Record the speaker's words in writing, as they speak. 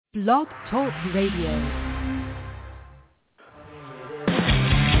Blog Talk Radio.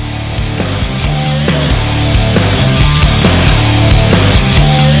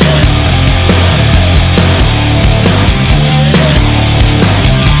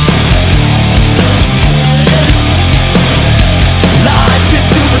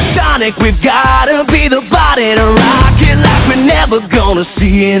 We've gotta be the body to rock it like we're never gonna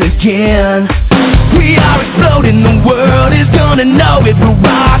see it again. We are exploding, the world is gonna know it. We'll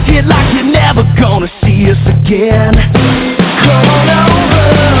rock it like you're never gonna see us again. Come on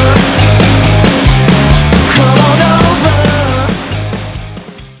over. Come on over.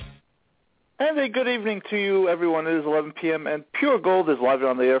 And a good evening to you, everyone. It is 11 p.m. and Pure Gold is live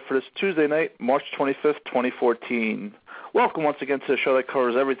on the air for this Tuesday night, March 25th, 2014. Welcome once again to the show that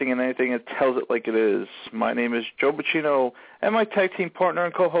covers everything and anything and tells it like it is. My name is Joe Bacino, and my tag team partner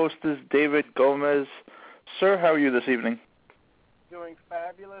and co-host is David Gomez. Sir, how are you this evening? Doing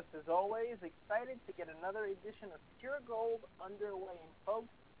fabulous as always. Excited to get another edition of Pure Gold underway. And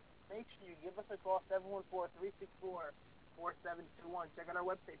folks, make sure you give us a call, 714-364-4721. Check out our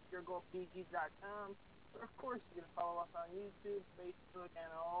website, puregoldpg.com. Or, of course, you can follow us on YouTube, Facebook,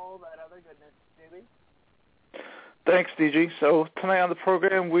 and all that other goodness. JB? Thanks, DG. So tonight on the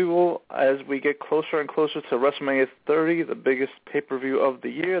program, we will, as we get closer and closer to WrestleMania 30, the biggest pay-per-view of the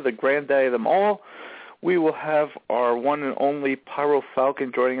year, the granddaddy of them all, we will have our one and only Pyro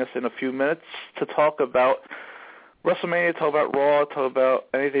Falcon joining us in a few minutes to talk about WrestleMania, talk about Raw, talk about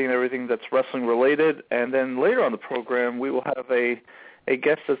anything and everything that's wrestling related. And then later on the program, we will have a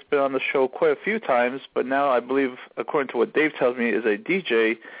guest that's been on the show quite a few times, but now I believe, according to what Dave tells me, is a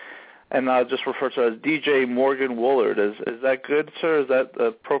DJ. And I'll just refer to her as DJ Morgan Woolard. Is that good, sir? Is that the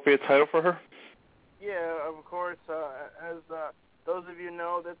appropriate title for her? Yeah, of course. As those of you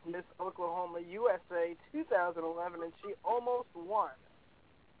know, that's Miss Oklahoma USA 2011, and she almost won.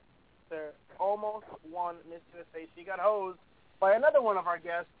 Sir, almost won Miss USA. She got hosed by another one of our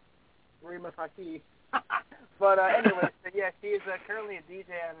guests, Rima Faki. But anyway, so yeah, she is currently a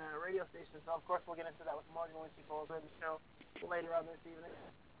DJ on a radio station, so of course we'll get into that with Morgan when she calls in the show later on this evening.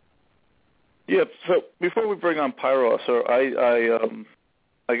 Yeah, so before we bring on Pyro, sir,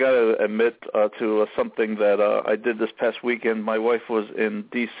 I got to admit to something that I did this past weekend. My wife was in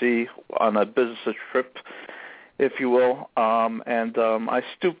D.C. on a business trip, if you will, and I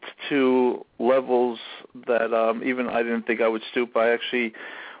stooped to levels that even I didn't think I would stoop. I actually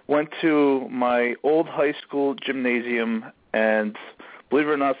went to my old high school gymnasium, and believe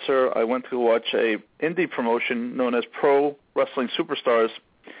it or not, sir, I went to watch a indie promotion known as Pro Wrestling Superstars.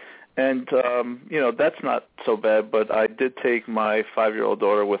 And, that's not so bad, but I did take my 5-year-old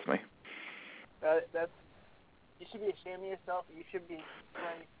daughter with me. You should be ashamed of yourself. You should be,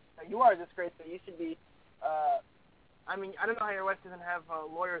 you are a disgrace, but you should be, I don't know how your wife doesn't have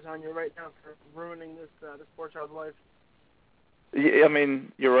lawyers on you right now for ruining this poor child's life. Yeah, I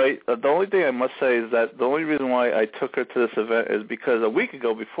mean, you're right. The only thing I must say is that the only reason why I took her to this event is because a week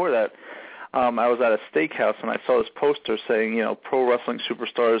ago before that, I was at a steakhouse, and I saw this poster saying, Pro Wrestling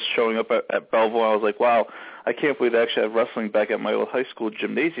Superstars showing up at Belleville. I was like, wow, I can't believe they actually have wrestling back at my old high school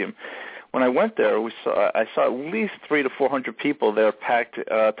gymnasium. When I went there, I saw at least 300 to 400 people there packed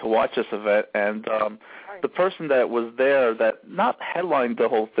to watch this event, and the person that was there that not headlined the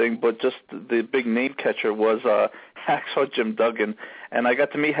whole thing, but just the big name catcher was Hacksaw Jim Duggan. And I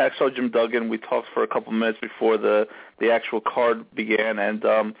got to meet Hacksaw Jim Duggan. We talked for a couple minutes before the actual card began, and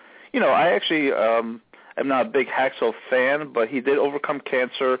I actually am not a big Hacksaw fan, but he did overcome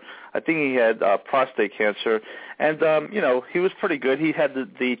cancer. I think he had prostate cancer, and he was pretty good. He had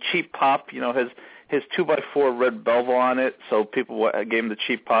the cheap pop, his 2x4 red Belleville on it, so people gave him the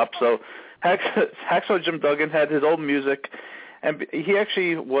cheap pop. So Hacksaw Jim Duggan had his old music, and he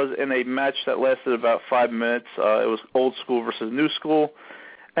actually was in a match that lasted about 5 minutes. It was old school versus new school.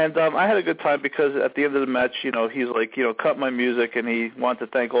 And I had a good time because at the end of the match, he's like, cut my music, and he wanted to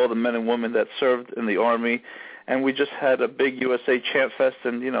thank all the men and women that served in the Army. And we just had a big USA chant fest,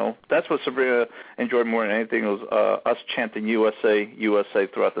 and, that's what Sabrina enjoyed more than anything was us chanting USA, USA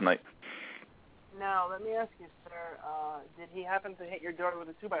throughout the night. Now, let me ask you, sir, did he happen to hit your daughter with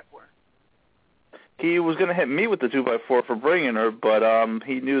a 2x4? He was going to hit me with the 2x4 for bringing her, but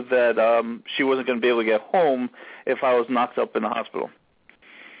he knew that she wasn't going to be able to get home if I was knocked up in the hospital.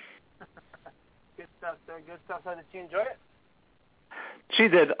 Good stuff, sir. Good stuff. So did she enjoy it? She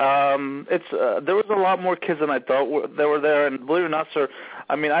did. There was a lot more kids than I thought that were there, and believe it or not, sir,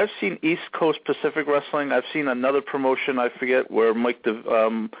 I mean, I've seen East Coast Pacific Wrestling. I've seen another promotion, I forget, where my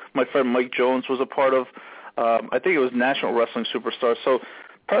friend Mike Jones was a part of. I think it was National Wrestling Superstar. So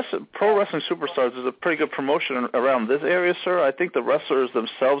Pro Wrestling Superstars is a pretty good promotion around this area, sir. I think the wrestlers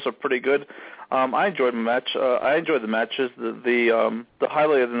themselves are pretty good. I enjoyed the match. I enjoyed the matches. The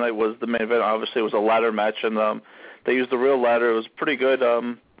highlight of the night was the main event. Obviously, it was a ladder match, and they used the real ladder. It was pretty good.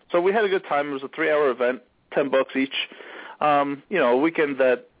 So we had a good time. It was a 3-hour event, $10 each. A weekend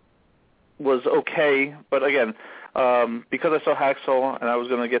that was okay, but again, because I saw Hacksaw and I was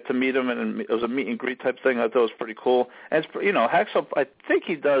going to get to meet him, and it was a meet and greet type thing, I thought it was pretty cool. And it's, Hacksaw, I think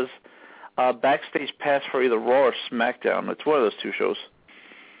he does backstage pass for either Raw or SmackDown. It's one of those two shows.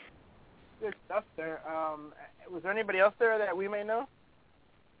 Good stuff there. Was there anybody else there that we may know?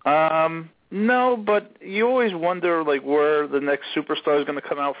 No, but you always wonder, where the next superstar is going to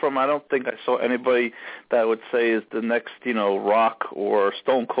come out from. I don't think I saw anybody that I would say is the next, Rock or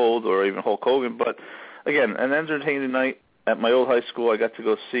Stone Cold or even Hulk Hogan. But, again, an entertaining night at my old high school. I got to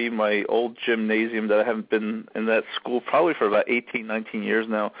go see my old gymnasium that I haven't been in that school probably for about 18, 19 years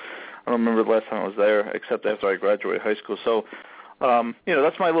now. I don't remember the last time I was there, except after I graduated high school. So,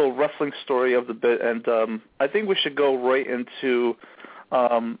 that's my little wrestling story of the bit. And I think we should go right into...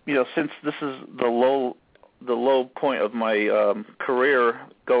 since this is the low point of my career,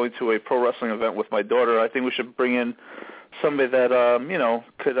 going to a pro wrestling event with my daughter, I think we should bring in somebody that,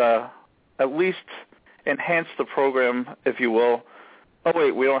 could at least enhance the program, if you will. Oh,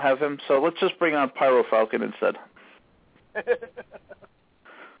 wait, we don't have him, so let's just bring on Pyro Falcon instead.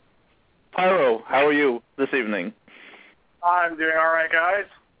 Pyro, how are you this evening? I'm doing all right, guys.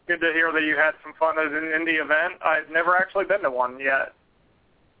 Good to hear that you had some fun at an indie event. I've never actually been to one yet.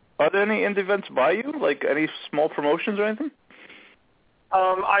 Are there any indie events by you, like any small promotions or anything?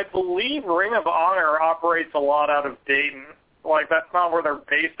 I believe Ring of Honor operates a lot out of Dayton. That's not where they're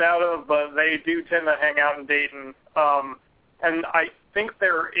based out of, but they do tend to hang out in Dayton. And I think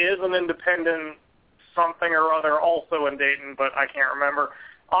there is an independent something or other also in Dayton, but I can't remember.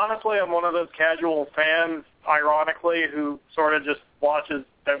 Honestly, I'm one of those casual fans, ironically, who sort of just watches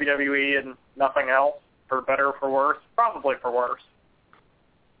WWE and nothing else, for better or for worse. Probably for worse.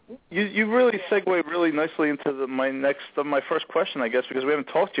 You really segue really nicely into my first question, I guess, because we haven't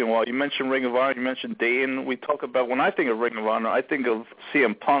talked to you in a while. You mentioned Ring of Honor, you mentioned Dayton. We talk about, when I think of Ring of Honor, I think of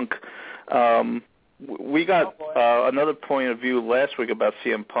CM Punk. We got another point of view last week about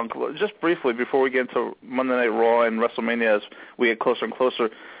CM Punk. Just briefly, before we get into Monday Night Raw and WrestleMania as we get closer and closer,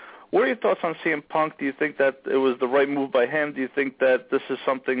 what are your thoughts on CM Punk? Do you think that it was the right move by him? Do you think that this is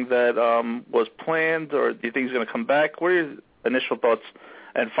something that was planned, or do you think he's going to come back? What are your initial thoughts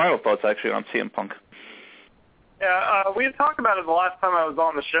and final thoughts, actually, on CM Punk? Yeah, we had talked about it the last time I was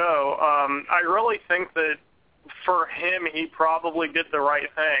on the show. I really think that for him, he probably did the right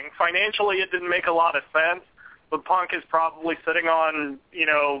thing. Financially, it didn't make a lot of sense, but Punk is probably sitting on,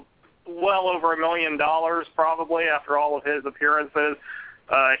 well over $1 million probably after all of his appearances.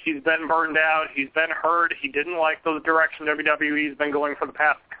 He's been burned out. He's been hurt. He didn't like the direction WWE's been going for the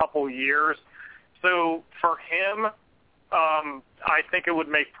past couple years. So for him, I think it would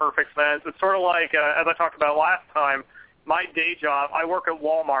make perfect sense. It's sort of like, as I talked about last time, my day job, I work at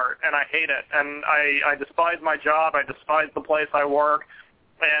Walmart, and I hate it. And I despise my job. I despise the place I work.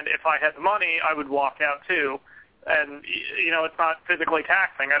 And if I had the money, I would walk out too. And, it's not physically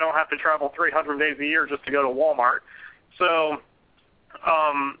taxing. I don't have to travel 300 days a year just to go to Walmart. So,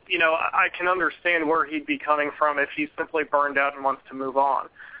 I can understand where he'd be coming from if he's simply burned out and wants to move on.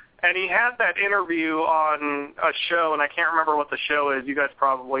 And he had that interview on a show, and I can't remember what the show is. You guys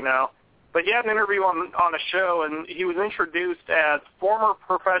probably know. But he had an interview on a show, and he was introduced as former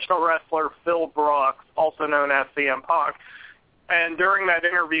professional wrestler Phil Brooks, also known as CM Punk. And during that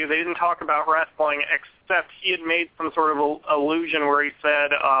interview, they didn't talk about wrestling, except he had made some sort of allusion where he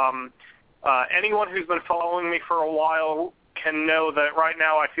said, anyone who's been following me for a while can know that right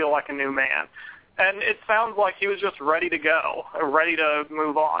now I feel like a new man. And it sounds like he was just ready to go, ready to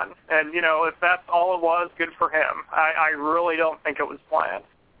move on. And, if that's all it was, good for him. I really don't think it was planned.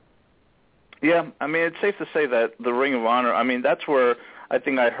 Yeah, it's safe to say that the Ring of Honor, that's where I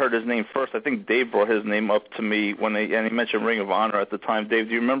think I heard his name first. I think Dave brought his name up to me and he mentioned Ring of Honor at the time. Dave,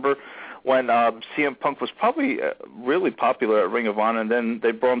 do you remember when CM Punk was probably really popular at Ring of Honor, and then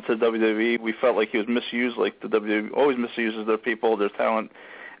they brought him to WWE? We felt like he was misused, like the WWE always misuses their people, their talent.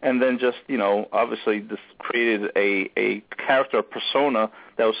 And then just, obviously this created a character, a persona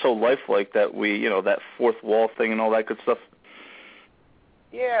that was so lifelike that we, that fourth wall thing and all that good stuff.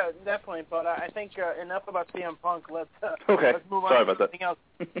 Yeah, definitely. But I think enough about CM Punk. Let's move on Sorry to about something else.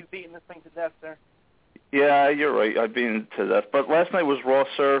 You've beaten this thing to death, sir. Yeah, you're right. I've been to death. But last night was Raw,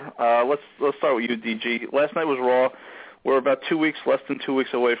 sir. Let's start with you, DG. Last night was Raw. We're about less than 2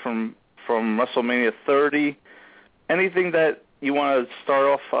 weeks away from WrestleMania 30. Anything that you want to start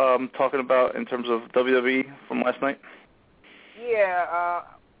off talking about in terms of WWE from last night? Yeah,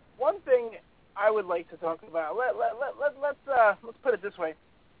 one thing I would like to talk about. Let's put it this way.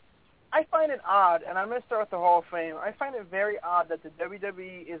 I find it odd, and I'm going to start with the Hall of Fame. I find it very odd that the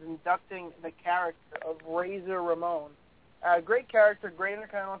WWE is inducting the character of Razor Ramon. Great character, great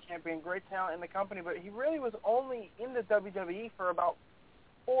Intercontinental Champion, great talent in the company, but he really was only in the WWE for about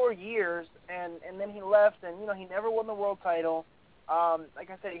 4 years, and then he left, and, he never won the world title. Like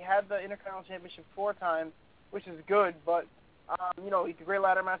I said, he had the Intercontinental Championship 4 times, which is good, but, he had a great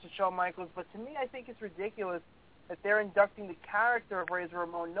ladder match with Shawn Michaels. But to me, I think it's ridiculous that they're inducting the character of Razor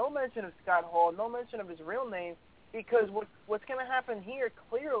Ramon. No mention of Scott Hall, no mention of his real name, because what's going to happen here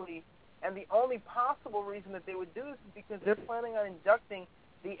clearly, and the only possible reason that they would do this is because they're planning on inducting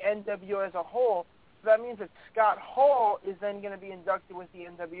the NWO as a whole. So that means that Scott Hall is then going to be inducted with the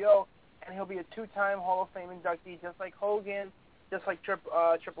NWO, and he'll be a 2-time Hall of Fame inductee, just like Hogan, just like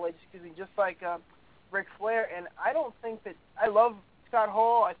Triple H, just like Ric Flair. And I don't think that – I love Scott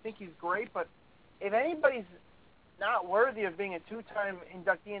Hall. I think he's great, but if anybody's not worthy of being a 2-time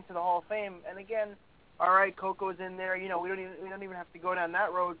inductee into the Hall of Fame, and again, all right, Coco's in there. We don't even have to go down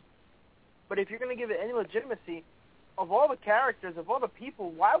that road. But if you're going to give it any legitimacy, of all the characters, of all the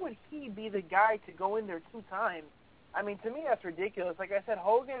people, why would he be the guy to go in there 2 times? I mean, to me, that's ridiculous. Like I said,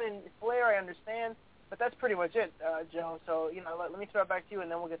 Hogan and Flair, I understand, but that's pretty much it, Joe. So, let me throw it back to you,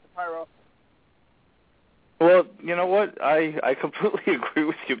 and then we'll get to Pyro. Well, you know what? I completely agree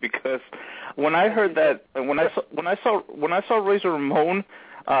with you, because when I heard that, when I saw Razor Ramon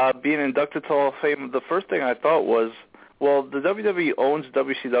being inducted to Hall of Fame, the first thing I thought was, well, the WWE owns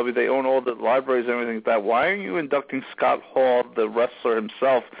WCW. They own all the libraries and everything like that. Why are you inducting Scott Hall, the wrestler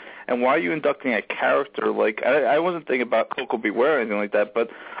himself, and why are you inducting a character? Like, I wasn't thinking about Coco Beware or anything like that, but,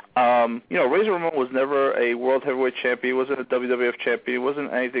 Razor Ramon was never a World Heavyweight Champion. He wasn't a WWF Champion. He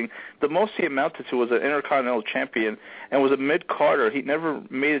wasn't anything. The most he amounted to was an Intercontinental Champion and was a mid-carder. He never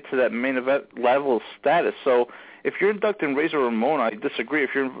made it to that main event level of status. So if you're inducting Razor Ramon, I disagree.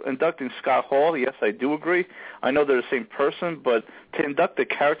 If you're inducting Scott Hall, yes, I do agree. I know they're the same person, but to induct the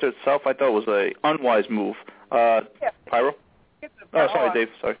character itself, I thought was an unwise move. Pyro? Oh, sorry,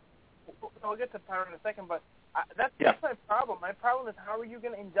 Dave. Sorry. We'll get to Pyro in a second, but that's my problem. My problem is, how are you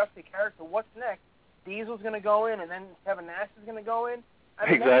going to induct the character? What's next? Diesel's going to go in, and then Kevin Nash is going to go in?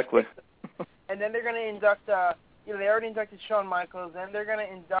 Exactly. And then they're going to induct, they already inducted Shawn Michaels, then they're going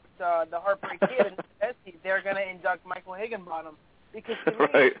to induct the Heartbreak Kid, and they're going to induct Michael Higginbottom. Because to me,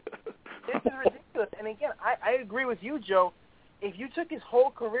 right. This is ridiculous. And again, I agree with you, Joe. If you took his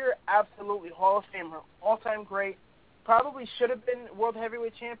whole career, absolutely Hall of Famer, all-time great, probably should have been World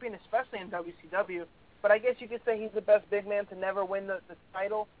Heavyweight Champion, especially in WCW. But I guess you could say he's the best big man to never win the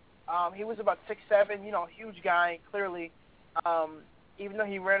title. He was about 6'7", huge guy, clearly. Even though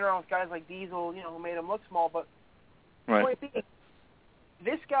he ran around with guys like Diesel, who made him look small. But right. Point being,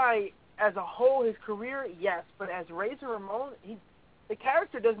 this guy, as a whole, his career, yes. But as Razor Ramon, the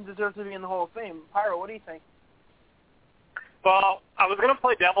character doesn't deserve to be in the Hall of Fame. Pyro, what do you think? Well, I was going to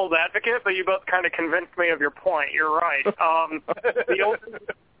play devil's advocate, but you both kind of convinced me of your point. You're right.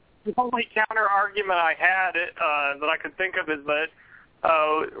 The only counter-argument I had that I could think of is that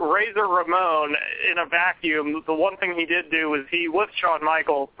Razor Ramon, in a vacuum, the one thing he did do was he, with Shawn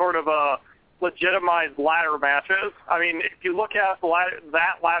Michaels, sort of legitimized ladder matches. I mean, if you look at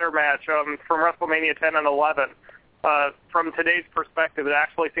that ladder match from WrestleMania 10 and 11, from today's perspective, it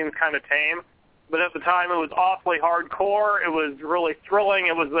actually seems kind of tame. But at the time, it was awfully hardcore. It was really thrilling.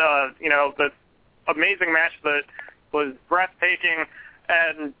 It was, this amazing match that was breathtaking,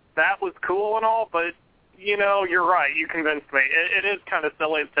 and that was cool and all, but, you're right. You convinced me. It is kind of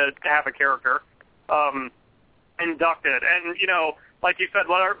silly to have a character inducted. And, like you said,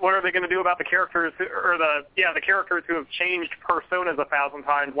 what are they going to do about the characters, the characters who have changed personas 1,000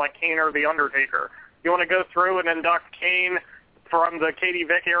 times, like Kane or The Undertaker? You want to go through and induct Kane from the Katie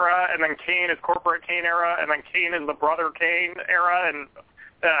Vick era, and then Kane is corporate Kane era, and then Kane is the brother Kane era, and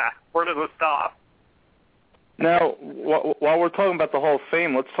where does it stop? Now, while we're talking about the Hall of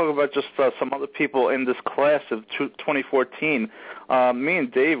Fame, let's talk about just some other people in this class of 2014. Me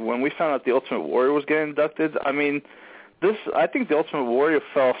and Dave, when we found out the Ultimate Warrior was getting inducted, I mean, I think the Ultimate Warrior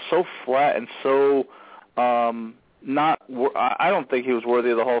fell so flat and so I don't think he was worthy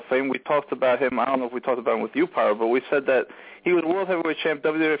of the Hall of Fame. We talked about him. I don't know if we talked about him with you, Pyro, but we said that he was World Heavyweight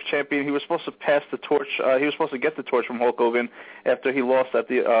Champion, WWF Champion. He was supposed to pass the torch. He was supposed to get the torch from Hulk Hogan after he lost at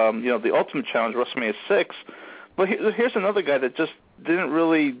the the Ultimate Challenge, WrestleMania 6. But here's another guy that just didn't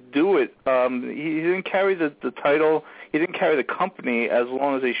really do it. He didn't carry the title. He didn't carry the company as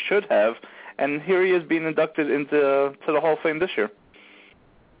long as he should have. and here he is being inducted into the Hall of Fame this year.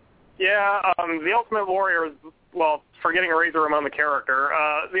 Yeah, the Ultimate Warrior is, well, forgetting Razor Ramon the character,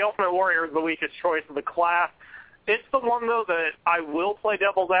 the Ultimate Warrior is the weakest choice of the class. It's the one, though, that I will play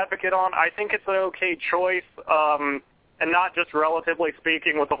devil's advocate on. I think it's an okay choice, and not just relatively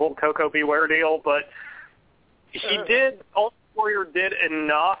speaking with the whole Coco Beware deal, but Ultimate Warrior did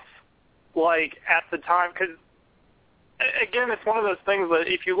enough, like, at the time, because, again, it's one of those things that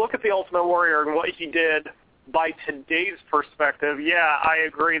if you look at the Ultimate Warrior and what he did by today's perspective, yeah, I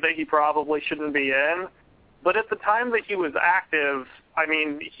agree that he probably shouldn't be in, but at the time that he was active, I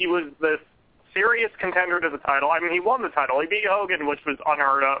mean, he was this serious contender to the title. I mean, he won the title. He beat Hogan, which was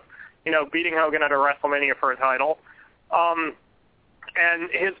unheard of, beating Hogan at a WrestleMania for a title. And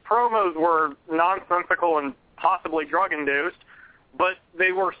his promos were nonsensical and possibly drug-induced, but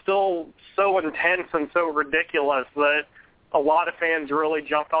they were still so intense and so ridiculous that a lot of fans really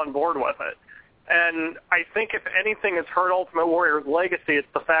jumped on board with it. And I think if anything has hurt Ultimate Warrior's legacy, it's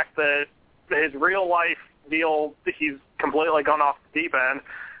the fact that his real-life deal, he's completely gone off the deep end,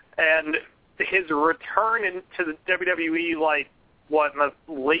 and his return into the WWE, in the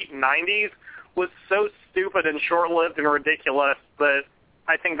late 90s, was so stupid and short-lived and ridiculous that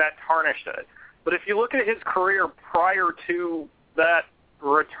I think that tarnished it. But if you look at his career prior to that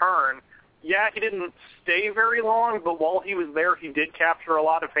return, yeah, he didn't stay very long, but while he was there, he did capture a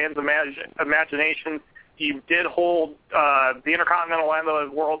lot of fans' imagination. He did hold the Intercontinental and the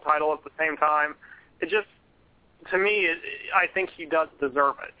World title at the same time. It just, to me, I think he does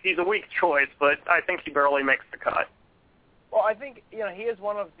deserve it. He's a weak choice, but I think he barely makes the cut. Well, I think he is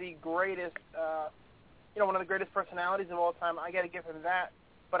one of the greatest, one of the greatest personalities of all time. I got to give him that.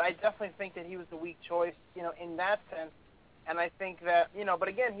 But I definitely think that he was the weak choice, in that sense. And I think that, but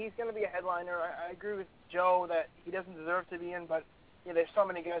again, he's going to be a headliner. I agree with Joe that he doesn't deserve to be in, but there's so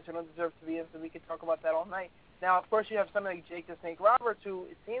many guys who don't deserve to be in, so we could talk about that all night. Now, of course, you have somebody like Jake the Snake Roberts, who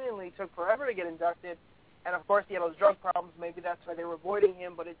seemingly took forever to get inducted, and of course he had those drug problems. Maybe that's why they were avoiding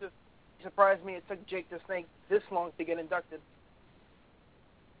him, but it just surprised me it took Jake the Snake this long to get inducted.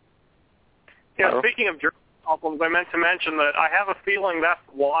 Yeah, speaking of drug problems, I meant to mention that I have a feeling that's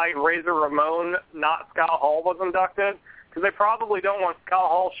why Razor Ramon, not Scott Hall, was inducted. Because they probably don't want Scott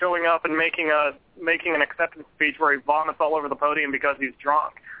Hall showing up and making an acceptance speech where he vomits all over the podium because he's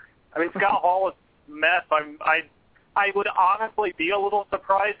drunk. I mean, Scott Hall is a mess. I would honestly be a little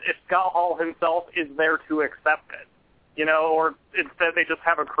surprised if Scott Hall himself is there to accept it, or instead they just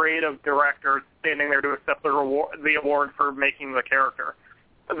have a creative director standing there to accept the award for making the character.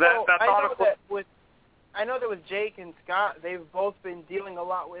 I know that with Jake and Scott, they've both been dealing a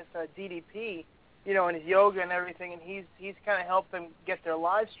lot with DDP, and his yoga and everything, and he's kind of helped them get their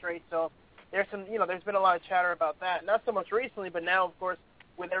lives straight. So there's there's been a lot of chatter about that. Not so much recently, but now, of course,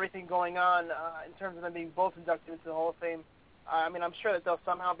 with everything going on in terms of them being both inducted into the Hall of Fame, I mean, I'm sure that they'll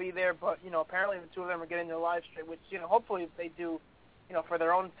somehow be there. But apparently the two of them are getting their lives straight, which hopefully they do, for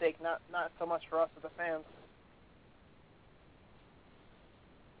their own sake, not so much for us as the fans.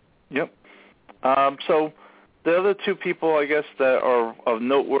 Yep. So the other two people, I guess, that are of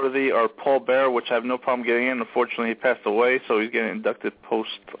noteworthy are Paul Bearer, which I have no problem getting in. Unfortunately, he passed away, so he's getting inducted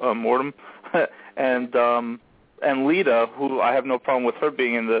post-mortem. and Lita, who I have no problem with her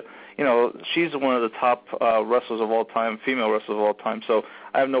being in the, she's one of the top wrestlers of all time, female wrestlers of all time, so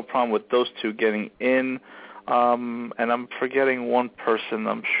I have no problem with those two getting in. And I'm forgetting one person,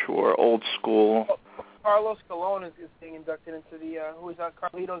 I'm sure, old school. Carlos Colon is being inducted into the, who is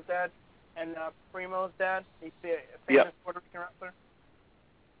Carlito's dad and Primo's dad. He's a famous Puerto Rican wrestler.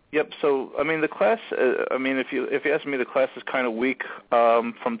 Yep. So I mean, the class. If you ask me, the class is kind of weak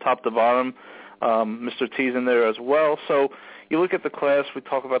from top to bottom. Mr. T's in there as well. So you look at the class. We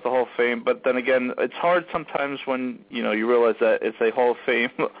talk about the Hall of Fame, but then again, it's hard sometimes when you realize that it's a Hall of Fame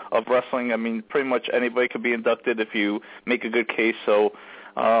of wrestling. I mean, pretty much anybody could be inducted if you make a good case. So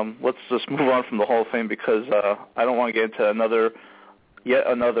let's just move on from the Hall of Fame because I don't want to get into yet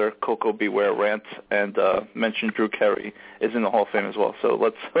another Coco Beware rant and mention Drew Carey is in the Hall of Fame as well. So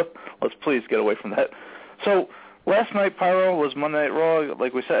let's please get away from that. So last night, Pyro, was Monday Night Raw,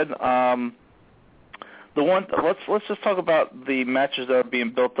 like we said. Let's just talk about the matches that are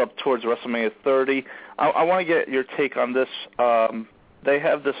being built up towards WrestleMania 30. I want to get your take on this. They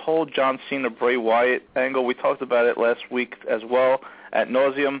have this whole John Cena Bray Wyatt angle. We talked about it last week as well ad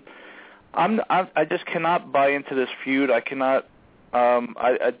nauseum. I just cannot buy into this feud. I cannot.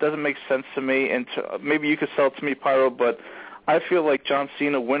 It doesn't make sense to me, and maybe you could sell it to me, Pyro, but I feel like John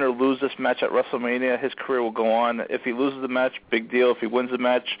Cena, win or lose this match at WrestleMania, his career will go on. If he loses the match, big deal. If he wins the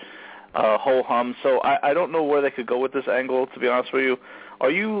match, ho-hum. So I don't know where they could go with this angle, to be honest with you. Are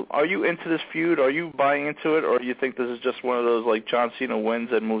you into this feud? Are you buying into it, or do you think this is just one of those like John Cena wins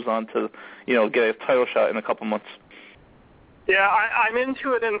and moves on to, get a title shot in a couple months? Yeah, I'm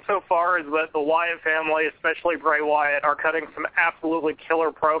into it insofar as that the Wyatt family, especially Bray Wyatt, are cutting some absolutely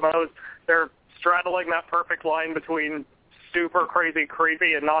killer promos. They're straddling that perfect line between super crazy,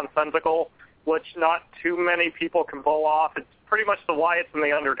 creepy, and nonsensical, which not too many people can pull off. It's pretty much the Wyatts and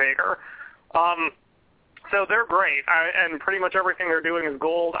The Undertaker. So they're great, and pretty much everything they're doing is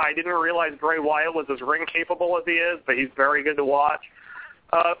gold. I didn't realize Bray Wyatt was as ring-capable as he is, but he's very good to watch.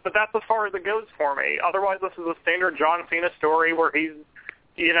 But that's as far as it goes for me. Otherwise, this is a standard John Cena story where he's,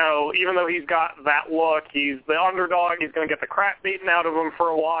 even though he's got that look, he's the underdog, he's going to get the crap beaten out of him for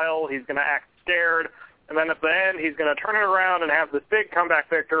a while, he's going to act scared, and then at the end, he's going to turn it around and have this big comeback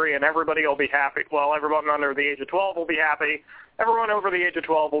victory, and everybody will be happy. Well, everyone under the age of 12 will be happy. Everyone over the age of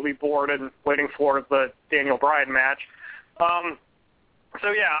 12 will be bored and waiting for the Daniel Bryan match.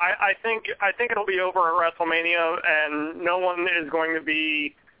 So yeah, I think it'll be over at WrestleMania, and no one is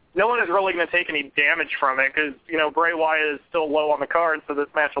really going to take any damage from it because Bray Wyatt is still low on the card, so this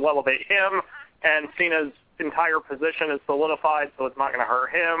match will elevate him, and Cena's entire position is solidified, so it's not going to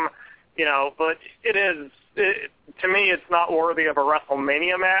hurt him. But to me, it's not worthy of a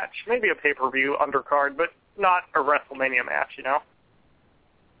WrestleMania match. Maybe a pay-per-view undercard, but not a WrestleMania match.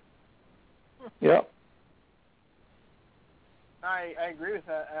 Yeah. I agree with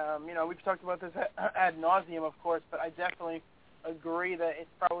that. We've talked about this ad nauseum, of course, but I definitely agree that it's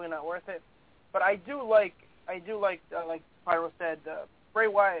probably not worth it. But I do like Pyro said, Bray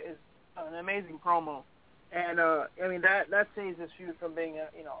Wyatt is an amazing promo, and that saves this feud from being a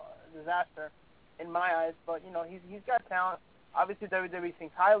disaster in my eyes. But he's got talent. Obviously, WWE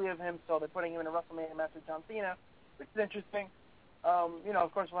thinks highly of him, so they're putting him in a WrestleMania match with John Cena, which is interesting.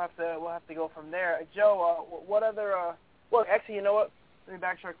 Of course, we'll have to go from there. Joe, what other? Well, actually, you know what? Let me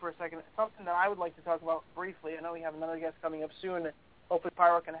backtrack for a second. Something that I would like to talk about briefly. I know we have another guest coming up soon. Hopefully,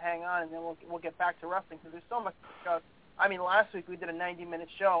 Pyro can hang on, and then we'll get back to wrestling because there's so much to discuss. Last week we did a 90-minute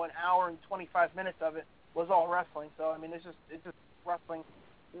show. An hour and 25 minutes of it was all wrestling. So it's just wrestling,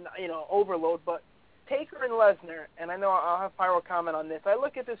 overload. But Taker and Lesnar, and I know I'll have Pyro comment on this. I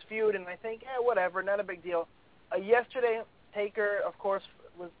look at this feud and I think, whatever, not a big deal. Yesterday, Taker, of course,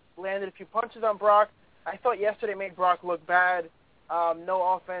 landed a few punches on Brock. I thought yesterday made Brock look bad. No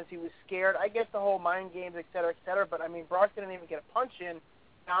offense. He was scared. I get the whole mind games, et cetera, but, Brock didn't even get a punch in.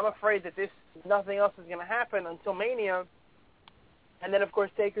 Now, I'm afraid that nothing else is going to happen until Mania. And then, of course,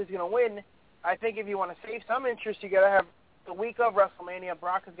 Taker's going to win. I think if you want to save some interest, you got to have the week of WrestleMania.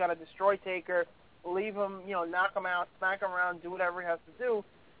 Brock has got to destroy Taker, leave him, knock him out, smack him around, do whatever he has to do,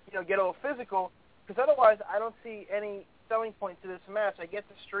 get a little physical. Because otherwise, I don't see any selling point to this match. I get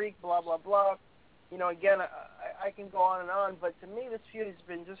the streak, blah, blah, blah. Again, I can go on, but to me, this feud has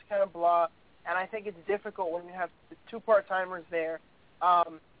been just kind of blah, and I think it's difficult when you have the two part-timers there.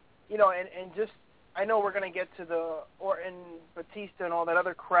 And just, I know we're going to get to the Orton, Batista, and all that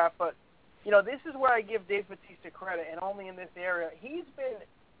other crap, but, this is where I give Dave Batista credit, and only in this area. He's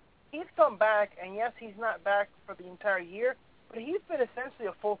come back, and yes, he's not back for the entire year, but he's been essentially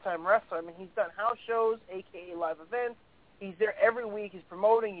a full-time wrestler. He's done house shows, a.k.a. live events. He's there every week. He's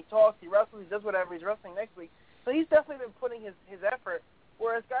promoting. He talks. He wrestles. He does whatever. He's wrestling next week. So he's definitely been putting his effort.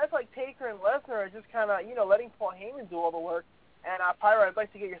 Whereas guys like Taker and Lesnar are just kind of, letting Paul Heyman do all the work. And Pyro, I'd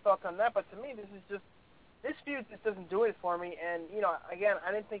like to get your thoughts on that. But to me, this feud just doesn't do it for me. And, again,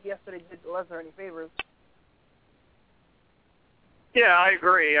 I didn't think yesterday did Lesnar any favors. Yeah, I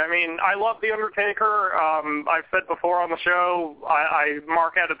agree. I love The Undertaker. I've said before on the show, I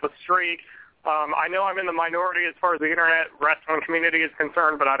mark out at the streak. I know I'm in the minority as far as the internet wrestling community is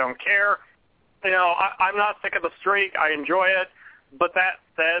concerned, but I don't care. I'm not sick of the streak. I enjoy it. But that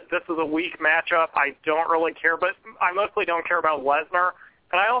said, this is a weak matchup. I don't really care, but I mostly don't care about Lesnar.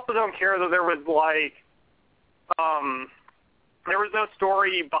 And I also don't care that there was there was no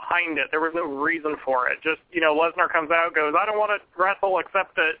story behind it. There was no reason for it. Just, Lesnar comes out, goes, I don't want to wrestle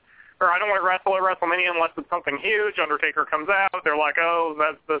except that, or I don't want to wrestle at WrestleMania unless it's something huge. Undertaker comes out. They're like, oh,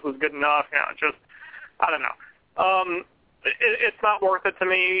 this is good enough. Just, I don't know. It's not worth it to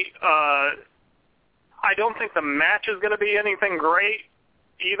me. I don't think the match is going to be anything great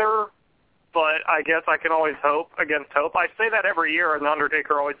either, but I guess I can always hope against hope. I say that every year, and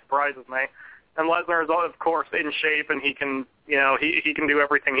Undertaker always surprises me. And Lesnar is, of course, in shape, and he can, he can do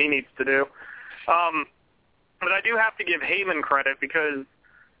everything he needs to do. But I do have to give Heyman credit because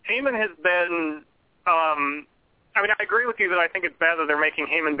Heyman has been, I agree with you that I think it's bad that they're making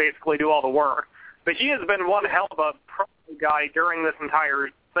Heyman basically do all the work, but he has been one hell of a pro guy during this entire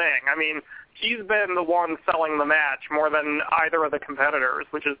thing. I mean, he's been the one selling the match more than either of the competitors,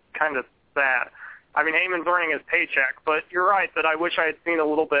 which is kind of sad. I mean, Heyman's earning his paycheck, but you're right that I wish I had seen a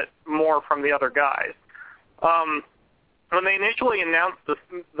little bit more from the other guys. When they initially announced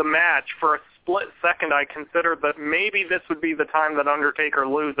the match, for a split second I considered that maybe this would be the time that Undertaker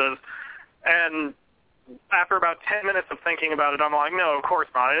loses. And after about 10 minutes of thinking about it, I'm like, no, of course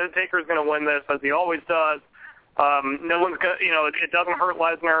not. Undertaker's going to win this, as he always does. No one's going to, it doesn't hurt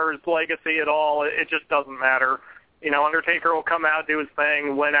Lesnar's legacy at all. It just doesn't matter. Undertaker will come out, do his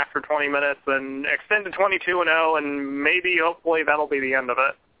thing, win after 20 minutes, and extend to 22-0, and maybe, hopefully, that'll be the end of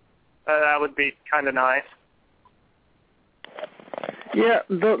it. That would be kind of nice. Yeah,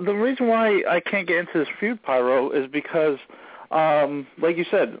 the reason why I can't get into this feud, Pyro, is because, like you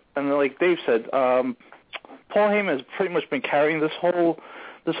said, and like Dave said, Paul Heyman has pretty much been carrying this whole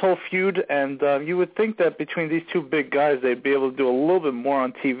feud, and you would think that between these two big guys, they'd be able to do a little bit more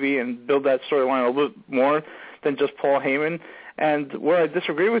on TV and build that storyline a little bit more than just Paul Heyman. And where I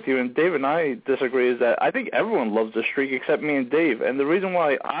disagree with you, and Dave and I disagree, is that I think everyone loves the streak except me and Dave. And the reason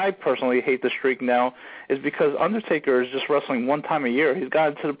why I personally hate the streak now is because Undertaker is just wrestling one time a year. He's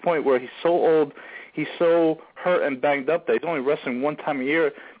gotten to the point where he's so old, he's so hurt and banged up that he's only wrestling one time a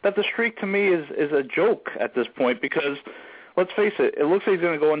year, that the streak to me is a joke at this point, because let's face it, it looks like he's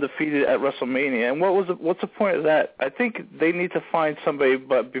going to go undefeated at WrestleMania. And what's the point of that? I think they need to find somebody,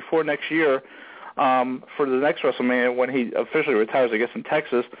 but before next year, for the next WrestleMania, when he officially retires, I guess, in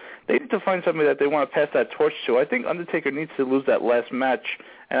Texas, they need to find somebody that they want to pass that torch to. I think Undertaker needs to lose that last match,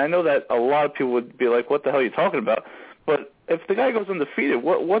 and I know that a lot of people would be like, what the hell are you talking about? But if the guy goes undefeated,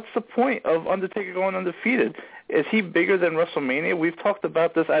 what's the point of Undertaker going undefeated? Is he bigger than WrestleMania? We've talked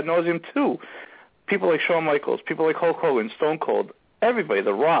about this ad nauseum, too. People like Shawn Michaels, people like Hulk Hogan, Stone Cold, everybody,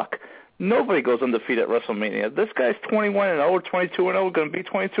 The Rock. Nobody goes undefeated at WrestleMania. This guy's 21-0 or 22-0, going to be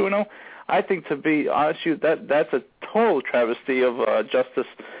 22-0. I think, to be honest with you, that's a total travesty of justice.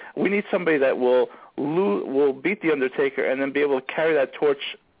 We need somebody that will beat The Undertaker and then be able to carry that torch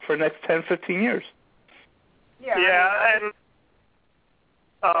for the next 10, 15 years. Yeah, and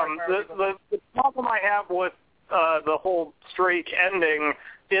the problem I have with the whole streak ending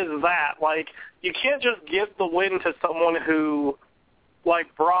is that, like, you can't just give the win to someone who,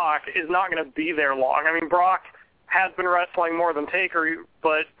 like Brock, is not going to be there long. I mean, Brock has been wrestling more than Taker,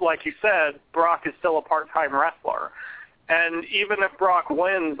 but like you said, Brock is still a part-time wrestler. And even if Brock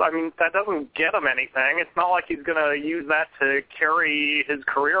wins, I mean, that doesn't get him anything. It's not like he's going to use that to carry his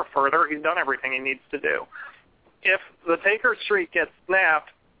career further. He's done everything he needs to do. If the Taker streak gets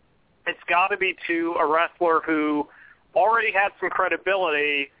snapped, it's got to be to a wrestler who already had some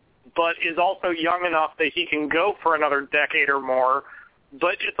credibility, but is also young enough that he can go for another decade or more.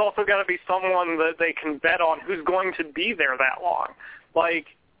 But it's also got to be someone that they can bet on who's going to be there that long. Like,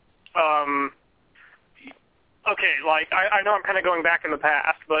 okay, like, I know I'm kind of going back in the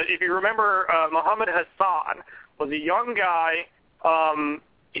past, but if you remember, Muhammad Hassan was a young guy.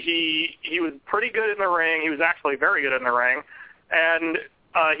 He was pretty good in the ring. He was actually very good in the ring. And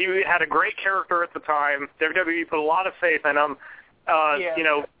he had a great character at the time. WWE put a lot of faith in him.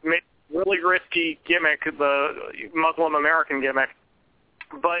 Made a really risky gimmick, the Muslim American gimmick.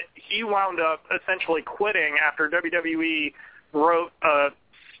 But he wound up essentially quitting after WWE wrote a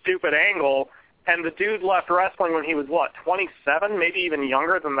stupid angle, and the dude left wrestling when he was, 27, maybe even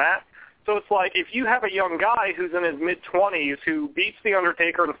younger than that? So it's like, if you have a young guy who's in his mid-20s who beats The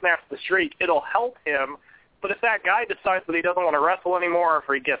Undertaker and snaps the streak, it'll help him. But if that guy decides that he doesn't want to wrestle anymore, or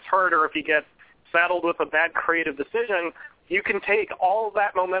if he gets hurt, or if he gets saddled with a bad creative decision, you can take all of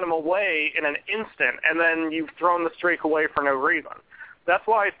that momentum away in an instant, and then you've thrown the streak away for no reason. That's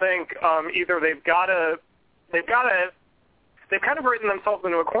why I think either they've kind of written themselves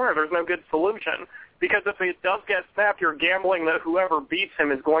into a corner. There's no good solution. Because if it does get snapped, you're gambling that whoever beats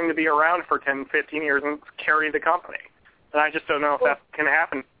him is going to be around for 10, 15 years and carry the company. And I just don't know if that can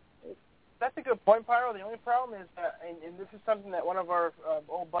happen. That's a good point, Pyro. The only problem is that, and this is something that one of our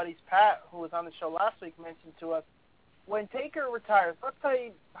old buddies, Pat, who was on the show last week, mentioned to us, when Taker retires, let's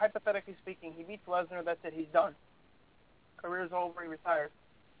say, hypothetically speaking, he beats Lesnar, that's it, he's done. Career's over, he retires.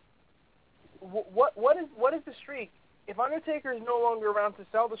 What is the streak? If Undertaker is no longer around to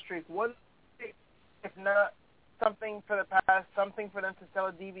sell the streak, what, if not something for the past, something for them to sell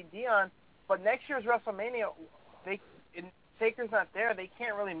a DVD on? But next year's WrestleMania, Taker's not there. They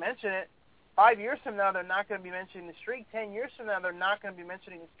can't really mention it. 5 years from now, they're not going to be mentioning the streak. 10 years from now, they're not going to be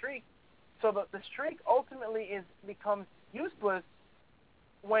mentioning the streak. So the streak ultimately becomes useless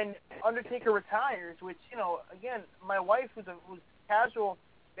when Undertaker retires, which, again, my wife, who's casual,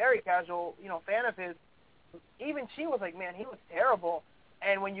 very casual, fan of his, even she was like, man, he was terrible.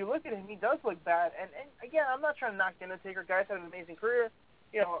 And when you look at him, he does look bad. And again, I'm not trying to knock the Undertaker. Guy's had an amazing career,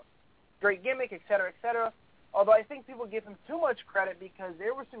 great gimmick, et cetera, et cetera. Although I think people give him too much credit because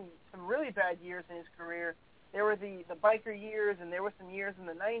there were some really bad years in his career. There were the biker years, and there were some years in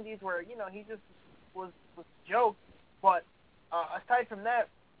the 90s where, he just was a joke. But aside from that,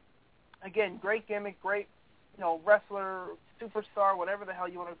 again, great gimmick, great, wrestler, superstar, whatever the hell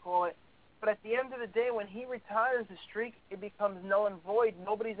you want to call it. But at the end of the day, when he retires, the streak, it becomes null and void.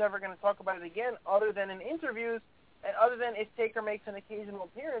 Nobody's ever going to talk about it again other than in interviews and other than if Taker makes an occasional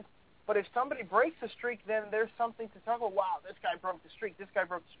appearance. But if somebody breaks a streak, then there's something to talk about. Wow, this guy broke the streak. This guy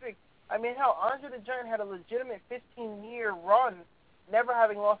broke the streak. I mean, hell, Andre the Giant had a legitimate 15-year run, never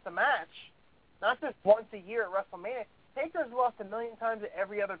having lost a match. Not just once a year at WrestleMania. Taker's lost 1 million times at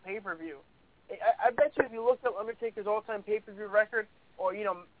every other pay-per-view. I bet you if you looked up Undertaker's all-time pay-per-view record or,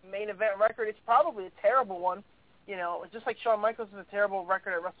 main event record, it's probably a terrible one. Just like Shawn Michaels is a terrible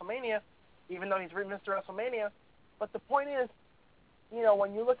record at WrestleMania, even though he's Mr. WrestleMania. But the point is,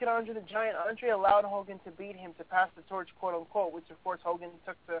 when you look at Andre the Giant, Andre allowed Hogan to beat him to pass the torch, quote-unquote, which, of course, Hogan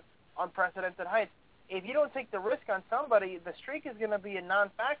took to unprecedented heights. If you don't take the risk on somebody, the streak is going to be a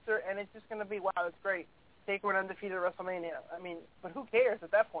non-factor, and it's just going to be, wow, that's great. Taker went undefeated at WrestleMania. I mean, but who cares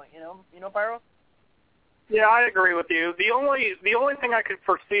at that point, Pyro? Yeah, I agree with you. The only thing I could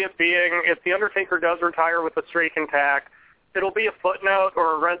foresee it being, if The Undertaker does retire with the streak intact, it'll be a footnote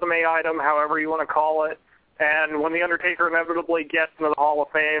or a resume item, however you want to call it. And when The Undertaker inevitably gets into the Hall of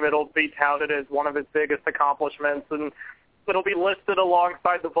Fame, it'll be touted as one of his biggest accomplishments, and it'll be listed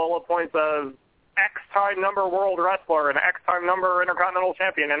alongside the bullet points of X-time number world wrestler and X-time number Intercontinental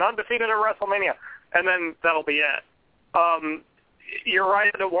Champion and undefeated at WrestleMania. And then that'll be it. You're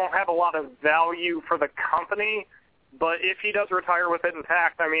right that it won't have a lot of value for the company, but if he does retire with it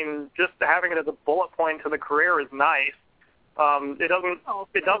intact, I mean, just having it as a bullet point to the career is nice. It doesn't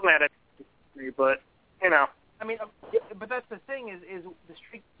add anything, but, I mean, but that's the thing is the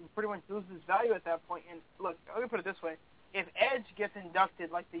streak pretty much loses value at that point. And look, let me put it this way. If Edge gets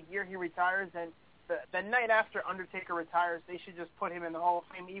inducted like the year he retires, then the night after Undertaker retires, they should just put him in the Hall of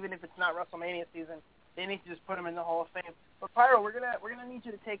Fame, even if it's not WrestleMania season. They need to just put him in the Hall of Fame. But Pyro, we're gonna need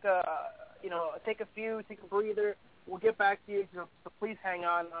you to take a breather. We'll get back to you, so please hang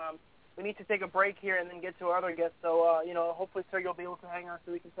on. We need to take a break here and then get to our other guests. So hopefully, sir, you'll be able to hang on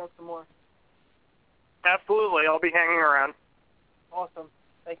so we can talk some more. Absolutely, I'll be hanging around. Awesome,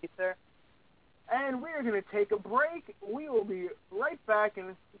 thank you, sir. And we are going to take a break. We will be right back,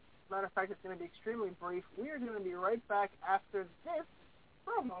 and as a matter of fact, it's going to be extremely brief. We are going to be right back after this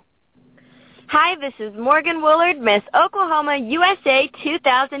promo. Hi, this is Morgan Woolard, Miss Oklahoma USA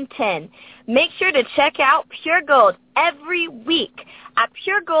 2010. Make sure to check out Pure Gold every week at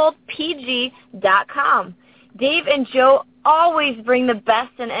puregoldpg.com. Dave and Joe always bring the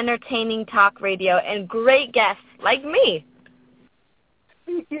best in entertaining talk radio and great guests like me.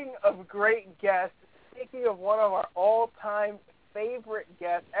 Speaking of great guests, speaking of one of our all-time favorite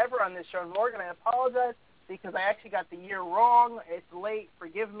guests ever on this show, Morgan, I apologize because I actually got the year wrong. It's late.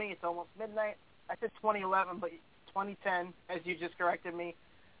 Forgive me. It's almost midnight. I said 2011, but 2010, as you just corrected me.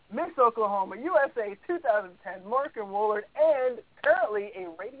 Miss Oklahoma USA 2010, Morgan Woolard, and currently a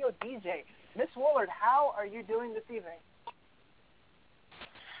radio DJ. Miss Woolard, how are you doing this evening?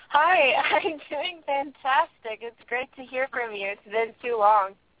 Hi, I'm doing fantastic. It's great to hear from you. It's been too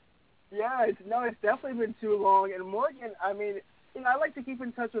long. Yeah, it's definitely been too long. And Morgan, I mean, I like to keep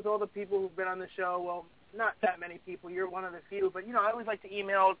in touch with all the people who've been on the show. Well, not that many people. You're one of the few. But, I always like to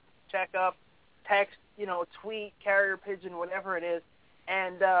email, check up, text, tweet, carrier pigeon, whatever it is.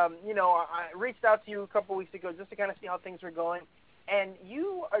 And, I reached out to you a couple weeks ago just to kind of see how things were going. And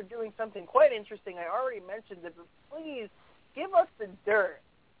you are doing something quite interesting. I already mentioned it, but please give us the dirt.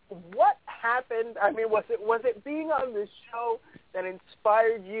 What happened? I mean, was it being on this show that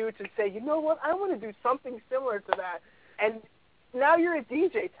inspired you to say, you know what, I want to do something similar to that? And now you're a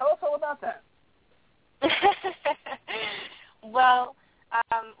DJ. Tell us all about that. Well,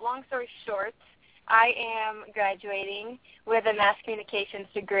 long story short, I am graduating with a mass communications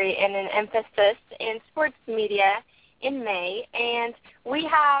degree and an emphasis in sports media in May, and we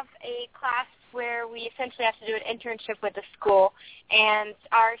have a class where we essentially have to do an internship with the school, and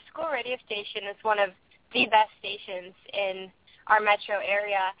our school radio station is one of the best stations in our metro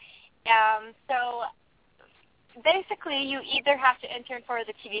area. So basically you either have to intern for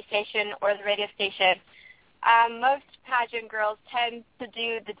the TV station or the radio station. Most pageant girls tend to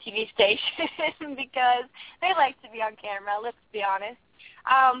do the TV station because they like to be on camera, let's be honest.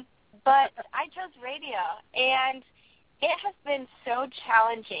 But I chose radio, and it has been so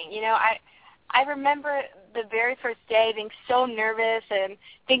challenging. I remember the very first day being so nervous and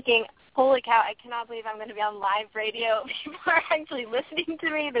thinking, holy cow, I cannot believe I'm going to be on live radio. People are actually listening to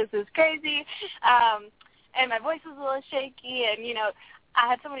me. This is crazy. And my voice was a little shaky, and, you know, I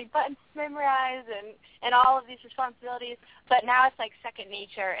had so many buttons memorized and all of these responsibilities. But now it's like second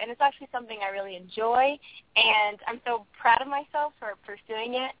nature, and it's actually something I really enjoy. And I'm so proud of myself for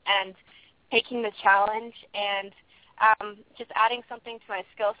pursuing it and taking the challenge and just adding something to my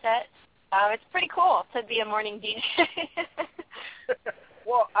skill set. It's pretty cool to be a morning DJ.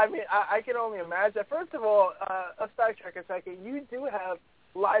 Well, I mean, I can only imagine. First of all, let's sidetrack a second. You do have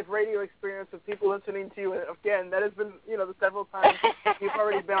live radio experience with people listening to you. And again, that has been, you know, the several times you've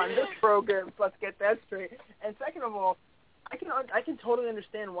already been on this program. So let's get that straight. And second of all, I can totally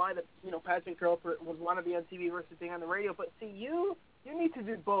understand why the, you know, pageant girl would want to be on TV versus being on the radio. But see, you need to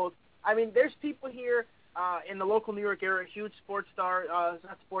do both. I mean, there's people here in the local New York area, huge sports stars,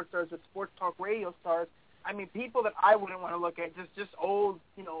 not sports stars, but sports talk radio stars. I mean, people that I wouldn't want to look at, just old,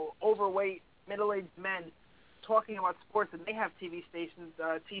 you know, overweight, middle-aged men talking about sports, and they have TV stations,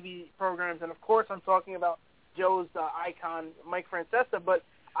 TV programs, and of course I'm talking about Joe's icon, Mike Francesa, but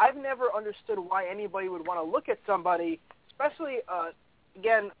I've never understood why anybody would want to look at somebody, especially,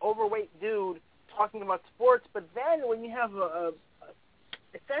 again, overweight dude talking about sports, but then when you have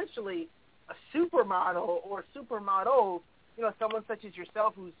essentially a supermodel or supermodels, you know, someone such as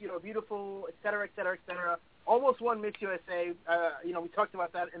yourself who's, you know, beautiful, et cetera, almost won Miss USA. You know, we talked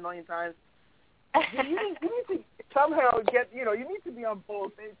about that a million times. You need to somehow get, you know, you need to be on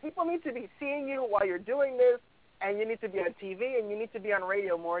both. People need to be seeing you while you're doing this, and you need to be on TV, and you need to be on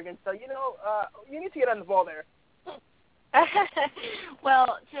radio, Morgan. So, you know, you need to get on the ball there.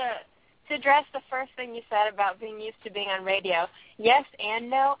 Well, to address the first thing you said about being used to being on radio, yes and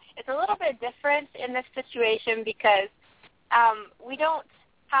no. It's a little bit different in this situation because we don't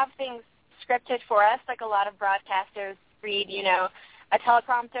have things scripted for us like a lot of broadcasters read, you know, a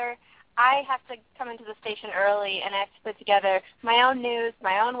teleprompter. I have to come into the station early, and I have to put together my own news,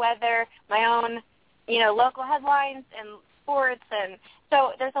 my own weather, my own, you know, local headlines and sports. And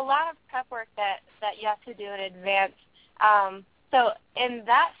so there's a lot of prep work that you have to do in advance. So in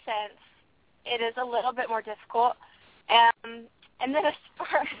that sense, it is a little bit more difficult. And then as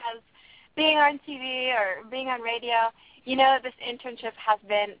far as being on TV or being on radio, you know, this internship has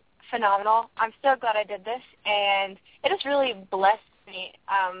been phenomenal. I'm so glad I did this, and it has really blessed me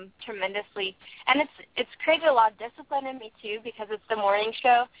tremendously. And it's created a lot of discipline in me, too, because it's the morning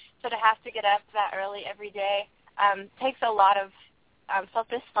show, so to have to get up that early every day takes a lot of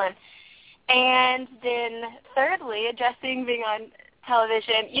self-discipline. And then thirdly, addressing being on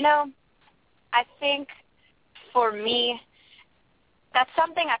television, you know, I think for me, that's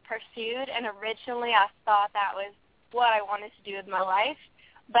something I pursued, and originally I thought that was what I wanted to do with my life.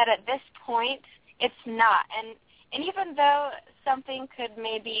 But at this point, it's not. And even though something could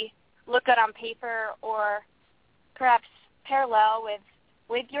maybe look good on paper or perhaps parallel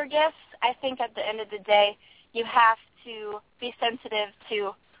with your gifts, I think at the end of the day, you have to be sensitive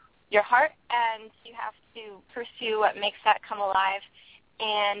to your heart, and you have to pursue what makes that come alive.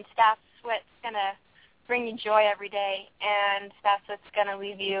 And that's what's going to bring you joy every day, and that's what's going to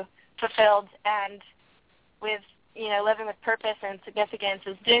leave you fulfilled and with, you know, living with purpose and significance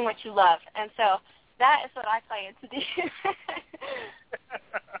is doing what you love. And so that is what I plan to do.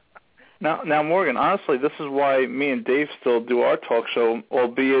 Now, Morgan, honestly, this is why me and Dave still do our talk show,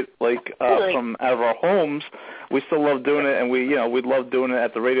 albeit like really? From out of our homes. We still love doing it, and we love doing it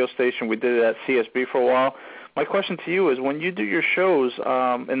at the radio station. We did it at CSB for a while. My question to you is, when you do your shows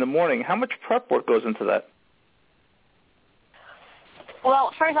in the morning, how much prep work goes into that?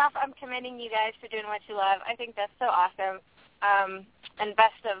 Well, first off, I'm commending you guys for doing what you love. I think that's so awesome, and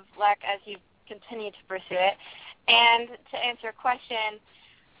best of luck as you continue to pursue it. And to answer your question,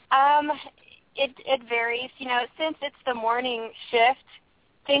 it varies. You know, since it's the morning shift,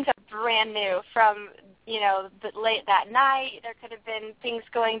 things are brand new from, you know, late that night. There could have been things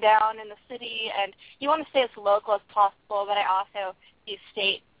going down in the city, and you want to stay as local as possible, but I also do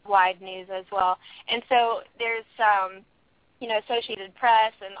statewide news as well. And so there's you know, Associated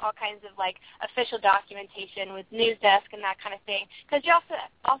Press and all kinds of, like, official documentation with news desk and that kind of thing, because you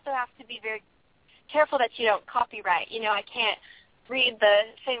also have to be very careful that you don't copyright. You know, I can't read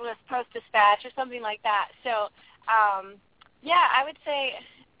the St. Louis Post-Dispatch or something like that. So, yeah, I would say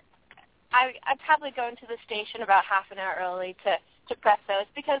I'd probably go into the station about half an hour early to prep those,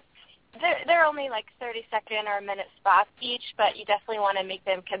 because they're only like 30-second or a minute spots each, but you definitely want to make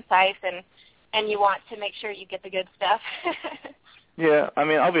them concise, and you want to make sure you get the good stuff. Yeah, I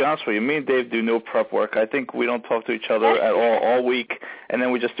mean, I'll be honest with you. Me and Dave do no prep work. I think we don't talk to each other at all week, and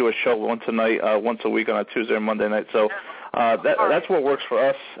then we just do a show once a week on a Tuesday or Monday night. So that's what works for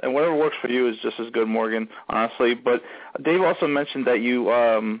us, and whatever works for you is just as good, Morgan, honestly. But Dave also mentioned that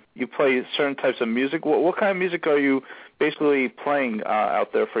you play certain types of music. What kind of music are you basically playing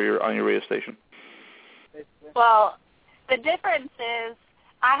out there on your radio station? Well, the difference is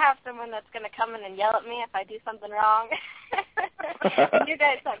I have someone that's going to come in and yell at me if I do something wrong. You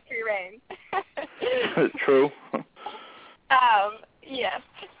guys have free reign. True. Yes.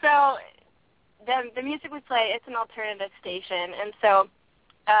 So the music we play, it's an alternative station, and so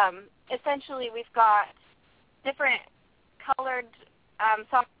essentially we've got different colored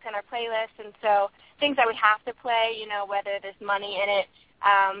songs in our playlist, and so things that we have to play, whether there's money in it,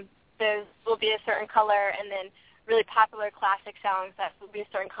 there will be a certain color, and then really popular classic songs that will be a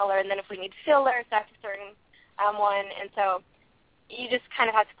certain color, and then if we need fillers, that's a certain one, and so you just kind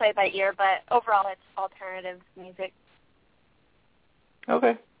of have to play it by ear, but overall it's alternative music.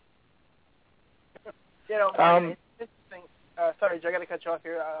 Okay. Morgan, it's interesting. Sorry, Joe, I got to cut you off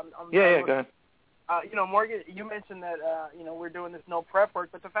here. Yeah, go ahead. Morgan, you mentioned that, we're doing this no prep work,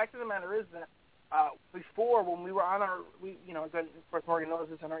 but the fact of the matter is that before, when we were on our, of course Morgan knows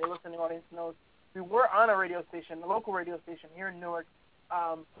this and our listening audience knows, we were on a radio station, a local radio station here in Newark,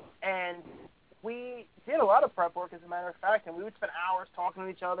 and we did a lot of prep work, as a matter of fact, and we would spend hours talking to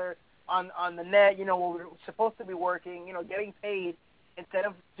each other on the net, when we were supposed to be working, getting paid instead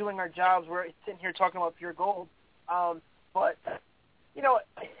of doing our jobs. We're sitting here talking about pure gold. But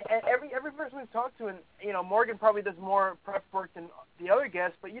every person we've talked to, and Morgan probably does more prep work than the other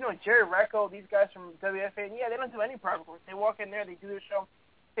guests, but Jerry Recco, these guys from WFA, and they don't do any prep work. They walk in there, they do their show.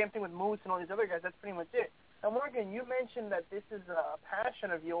 Same thing with Moose and all these other guys. That's pretty much it. Now, Morgan, you mentioned that this is a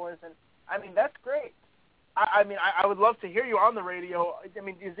passion of yours, and I mean that's great. I would love to hear you on the radio. I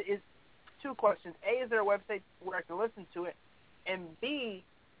mean, is two questions: A, is there a website where I can listen to it? And B,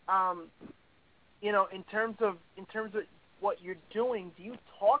 in terms of what you're doing, do you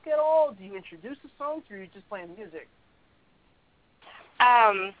talk at all? Do you introduce the songs, or are you just playing music?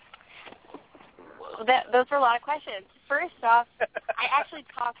 Those were a lot of questions. First off, I actually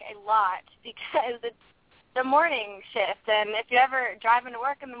talk a lot because it's the morning shift, and if you're ever driving to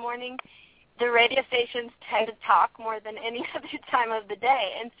work in the morning, the radio stations tend to talk more than any other time of the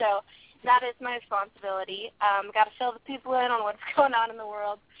day, and so that is my responsibility. Got to fill the people in on what's going on in the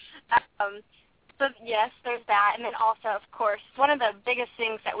world. So yes, there's that, and then also, of course, one of the biggest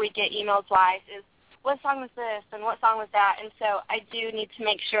things that we get emails-wise is, what song was this and what song was that? And so I do need to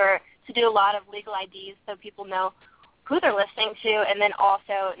make sure to do a lot of legal IDs so people know who they're listening to, and then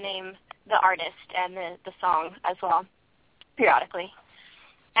also name the artist and the song as well, periodically.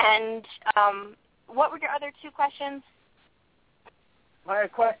 And what were your other two questions? My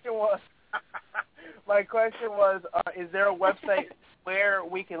question was, is there a website where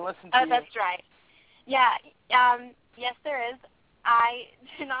we can listen to you? Oh, that's right. Yeah, yes, there is. I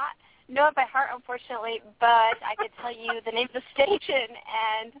do not know it by heart, unfortunately, but I could tell you the name of the station,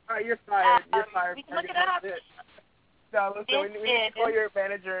 and all right, you're fired. You're fired. We can look it up. No, listen, we need to call your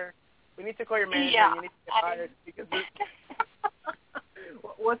manager. We need to call your manager. Yeah, and you need to get fired because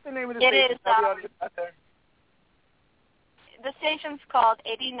what's the name of the station? It is. The station's called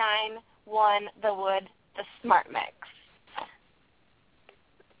 89.1 The Wood, the Smart Mix.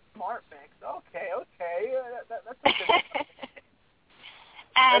 Smart Mix. Okay. That's a good.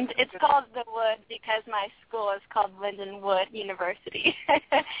 And it's called The Wood because my school is called Linden Wood University.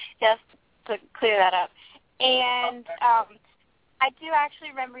 Just to clear that up. And I do actually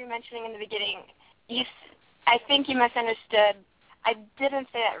remember you mentioning in the beginning, I think you misunderstood. I didn't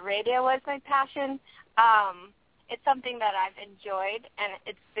say that radio was my passion. It's something that I've enjoyed, and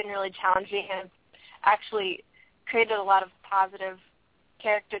it's been really challenging, and actually created a lot of positive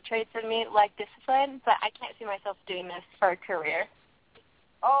character traits in me, like discipline, but I can't see myself doing this for a career.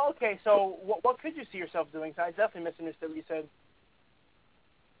 Oh, okay. So what could you see yourself doing? So I definitely misunderstood what you said.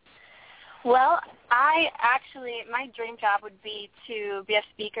 Well, my dream job would be to be a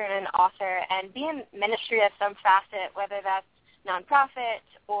speaker and an author and be in ministry of some facet, whether that's nonprofit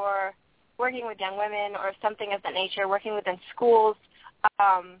or working with young women or something of that nature, working within schools.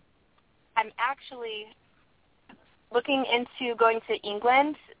 I'm actually looking into going to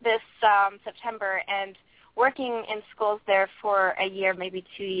England this September and working in schools there for a year, maybe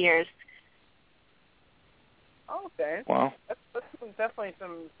 2 years. Okay. Wow. That's definitely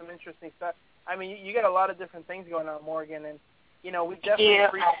some interesting stuff. I mean, you got a lot of different things going on, Morgan, and, we definitely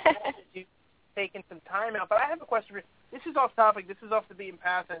appreciate you taking some time out. But I have a question for you. This is off topic. This is off the beaten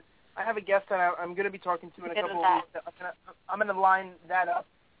path, and I have a guest that I'm going to be talking to in a couple of weeks. I'm going to line that up.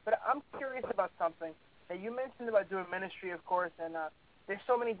 But I'm curious about something. Now, you mentioned about doing ministry, of course, and there's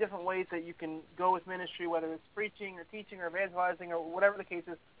so many different ways that you can go with ministry, whether it's preaching or teaching or evangelizing or whatever the case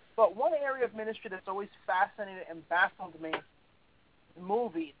is. But one area of ministry that's always fascinated and baffled me,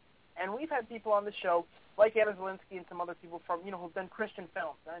 movies. And we've had people on the show, like Anna Zielinski and some other people from, who've done Christian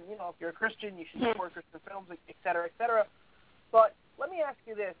films. And, if you're a Christian, you should support Christian films, et cetera, et cetera. But let me ask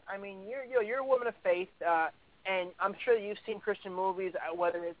you this. I mean, you're a woman of faith, and I'm sure you've seen Christian movies,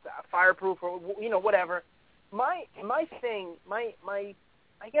 whether it's Fireproof or, whatever. My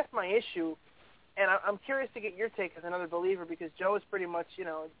issue, and I'm curious to get your take as another believer, because Joe is pretty much,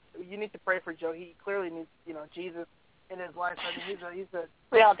 you need to pray for Joe. He clearly needs, Jesus in his life. I mean, he's a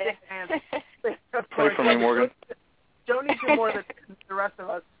we all do. Pray for me, Morgan. Joe needs you more than the rest of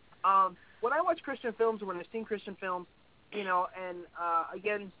us. When I watch Christian films, or when I've seen Christian films, and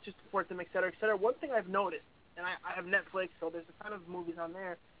again, to support them, et cetera, one thing I've noticed, and I have Netflix, so there's a ton of movies on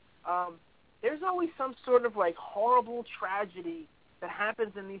there, there's always some sort of, like, horrible tragedy that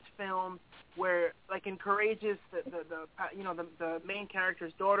happens in these films where, like in Courageous, the main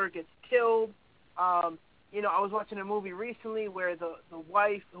character's daughter gets killed. I was watching a movie recently where the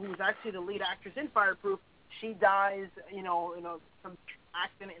wife, who was actually the lead actress in Fireproof, she dies, in some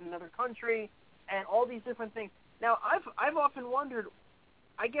accident in another country, and all these different things. Now, I've often wondered,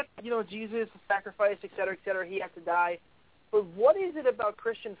 I get, Jesus, the sacrifice, et cetera, he had to die, but what is it about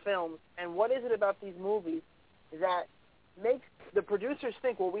Christian films, and what is it about these movies that makes the producers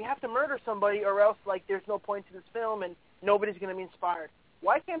think, well, we have to murder somebody or else, like, there's no point to this film and nobody's going to be inspired?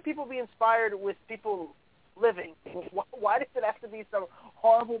 Why can't people be inspired with people living? Why does it have to be some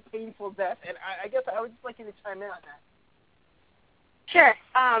horrible, painful death? And I guess I would just like you to chime in on that. Sure.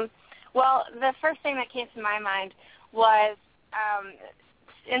 Well, the first thing that came to my mind was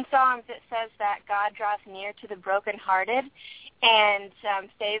in Psalms it says that God draws near to the brokenhearted and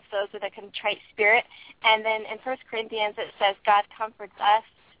saves those with a contrite spirit. And then in 1 Corinthians it says God comforts us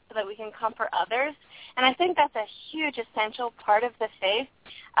so that we can comfort others. And I think that's a huge essential part of the faith.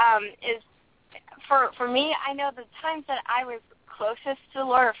 Is for me, I know the times that I was closest to the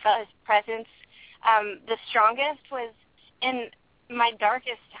Lord or felt His presence the strongest was in my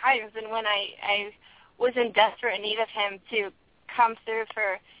darkest times, and when I was in desperate need of Him to come through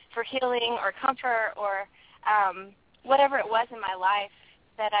for healing or comfort or whatever it was in my life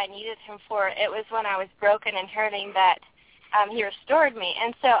that I needed Him for. It was when I was broken and hurting that He restored me.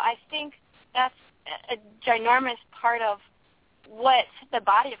 And so I think that's a ginormous part of what the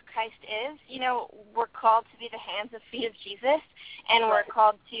body of Christ is. We're called to be the hands and feet of Jesus, and we're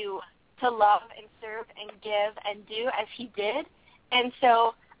called to love and serve and give and do as He did. And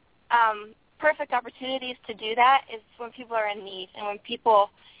so perfect opportunities to do that is when people are in need, and when people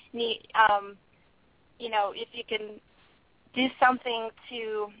need, if you can do something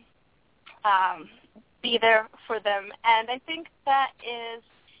to be there for them. And I think that is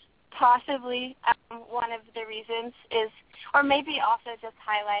possibly one of the reasons is, or maybe also just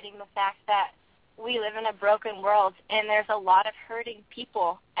highlighting the fact that we live in a broken world and there's a lot of hurting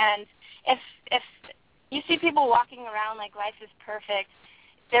people. And if you see people walking around like life is perfect,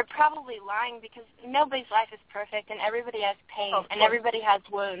 they're probably lying, because nobody's life is perfect and everybody has pain and everybody has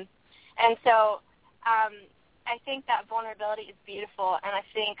wounds. And so I think that vulnerability is beautiful, and I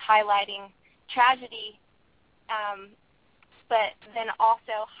think highlighting tragedy, but then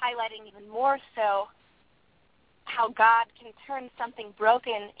also highlighting even more so how God can turn something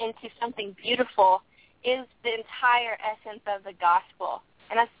broken into something beautiful is the entire essence of the gospel,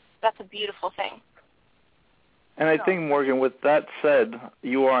 and that's a beautiful thing. And I think, Morgan, with that said,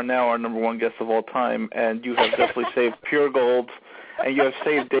 you are now our number one guest of all time, and you have definitely saved Pure Gold, and you have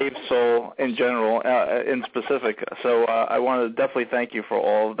saved Dave's soul in general, in specific. So I want to definitely thank you for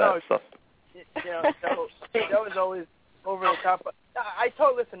all of that stuff. That was always over the top.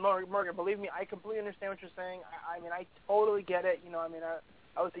 Listen, Morgan, believe me, I completely understand what you're saying. I mean, I totally get it.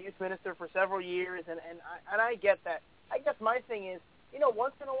 I was a youth minister for several years, and I get that. I guess my thing is,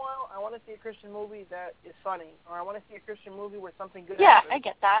 once in a while, I want to see a Christian movie that is funny, or I want to see a Christian movie where something good happens. Yeah, I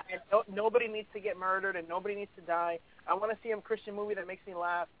get that. And nobody needs to get murdered, and nobody needs to die. I want to see a Christian movie that makes me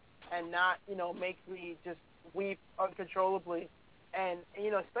laugh and not, makes me just weep uncontrollably. And,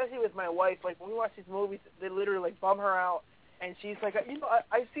 especially with my wife, like, when we watch these movies, they literally, like, bum her out. And she's like,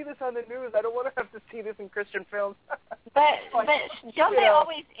 I see this on the news. I don't want to have to see this in Christian films. But don't they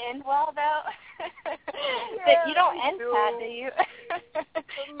always end well, though? But you don't end sad, do you?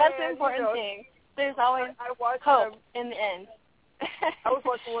 That's the important thing. There's always hope in the end. I was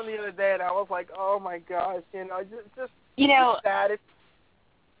watching one the other day, and I was like, oh, my gosh, just sad.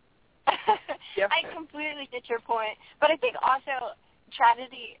 Yep. I completely get your point. But I think also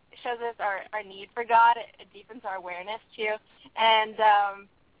tragedy shows us our need for God. It deepens our awareness, too. And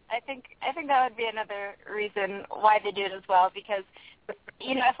I think that would be another reason why they do it as well, because,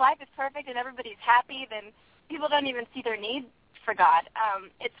 you know, if life is perfect and everybody's happy, then people don't even see their need for God.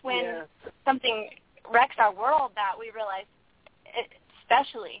 It's when something wrecks our world that we realize,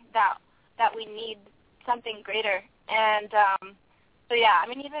 especially, that we need something greater. And so, yeah, I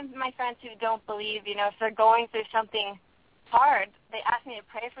mean, even my friends who don't believe, you know, if they're going through something hard, they ask me to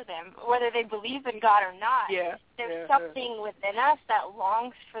pray for them, whether they believe in God or not. There's something within us that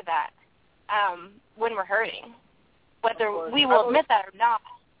longs for that when we're hurting, whether we will admit that or not.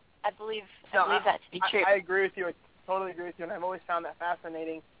 I believe that to be true. I agree with you. I totally agree with you, and I've always found that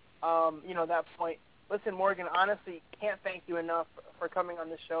fascinating. You know, that point. Listen, Morgan, honestly, can't thank you enough for coming on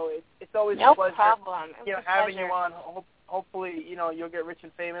the show. It's always a pleasure. No problem. You know, having you on. Hopefully, you know, you'll get rich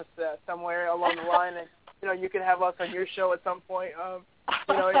and famous somewhere along the line, and you know, you can have us on your show at some point.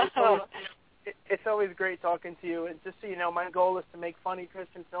 You know, it's always great talking to you. And just so you know, my goal is to make funny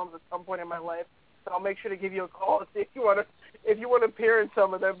Christian films at some point in my life. So I'll make sure to give you a call and see if you want to appear in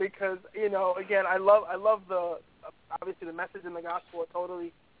some of them, because you know, again, I love the obviously the message in the gospel.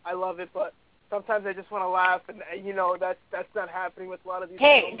 I love it, but sometimes I just want to laugh, and you know, that's not happening with a lot of these.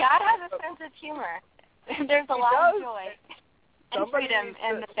 Hey, films. God has a sense of humor. There's a lot of joy and freedom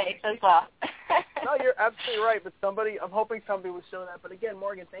in the faith as well. No, you're absolutely right. But I'm hoping somebody will show that. But again,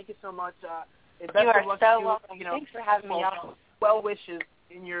 Morgan, thank you so much. You are so welcome. You know, thanks for having me on. Well wishes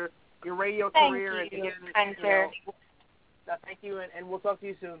in your radio career. Thank you, and sir. Thank you, and we'll talk to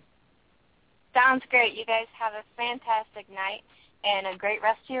you soon. Sounds great. You guys have a fantastic night and a great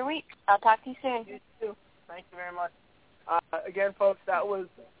rest of your week. I'll talk to you soon. You too. Thank you very much. Again, folks, that was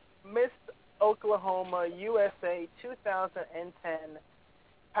Miss Oklahoma, USA 2010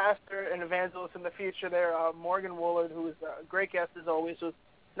 pastor and evangelist in the future there, Morgan Woolard, who is a great guest as always. It was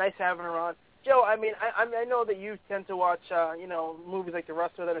nice having her on. Joe, I mean, I know that you tend to watch, you know, movies like The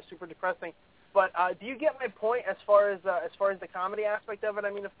Wrestler that are super depressing, but do you get my point as far as the comedy aspect of it?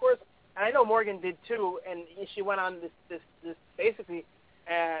 I mean, of course, and I know Morgan did too, and she went on this basically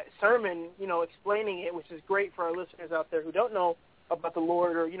sermon, you know, explaining it, which is great for our listeners out there who don't know about the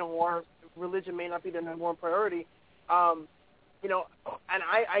Lord, or, you know, or religion may not be their number one priority. You know, and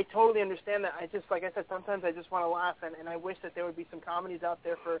I totally understand that. I just, like I said, sometimes I just want to laugh, and I wish that there would be some comedies out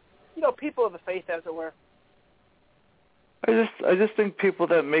there for, you know, people of the faith, as it were. I just think people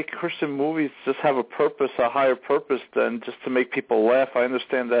that make Christian movies just have a purpose, a higher purpose than just to make people laugh. I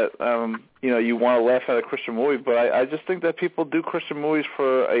understand that, you know, you want to laugh at a Christian movie, but I just think that people do Christian movies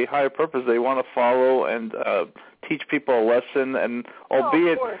for a higher purpose. They want to follow and teach people a lesson, and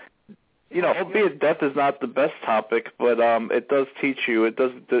albeit, you know, albeit death is not the best topic, but it does teach you. It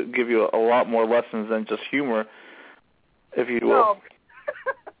does give you a lot more lessons than just humor, if you will. No.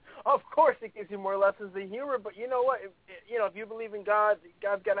 Of course, it gives you more lessons than humor, but you know what? If you believe in God,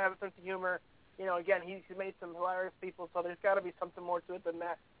 God's got to have a sense of humor. You know, again, He's made some hilarious people, so there's got to be something more to it than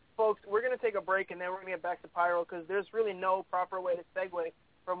that. Folks, we're going to take a break, and then we're going to get back to Pyro, because there's really no proper way to segue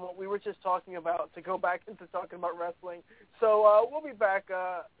from what we were just talking about to go back into talking about wrestling. So we'll be back.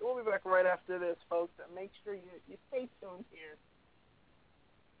 We'll be back right after this, folks. Make sure you stay tuned here.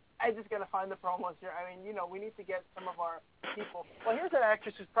 I just got to find the promos here. I mean, you know, we need to get some of our people. Well, here's an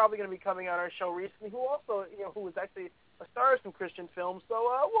actress who's probably going to be coming on our show recently, who also, you know, who was actually a star of some Christian films. So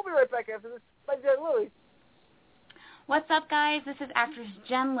we'll be right back after this. Bye, Jen Lilly. What's up, guys? This is actress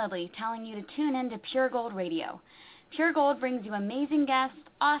Jen Lilly telling you to tune in to Pure Gold Radio. Pure Gold brings you amazing guests,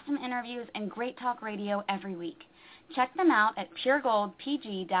 awesome interviews, and great talk radio every week. Check them out at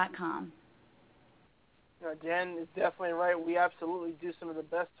puregoldpg.com. You know, Jen is definitely right. We absolutely do some of the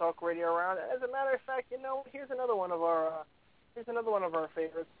best talk radio around. As a matter of fact, you know, here's another one of our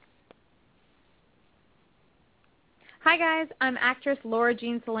favorites. Hi guys, I'm actress Laura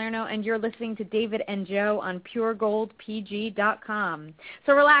Jean Salerno, and you're listening to David and Joe on PureGoldPG.com.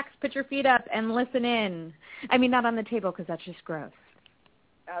 So relax, put your feet up, and listen in. I mean, not on the table, because that's just gross.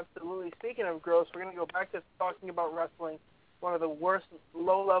 Absolutely. Speaking of gross, we're going to go back to talking about wrestling, one of the worst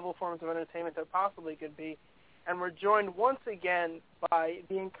low-level forms of entertainment there possibly could be. And we're joined once again by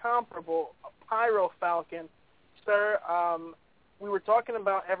the incomparable Pyro Falcon. Sir, we were talking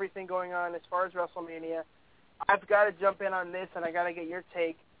about everything going on as far as Wrestlemania. I've got to jump in on this, and I got to get your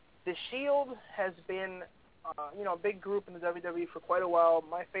take. The Shield has been, a big group in the WWE for quite a while.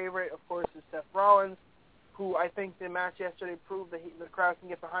 My favorite, of course, is Seth Rollins, who I think the match yesterday proved that the crowd can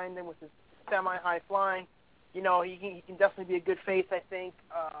get behind him with his semi-high flying. You know, he can definitely be a good face, I think.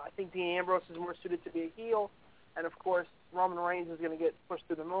 I think Dean Ambrose is more suited to be a heel. And, of course, Roman Reigns is going to get pushed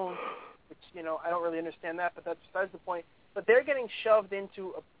to the moon, which, I don't really understand that, but that's besides the point. But they're getting shoved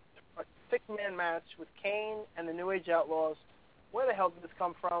into a six-man match with Kane and the New Age Outlaws. Where the hell did this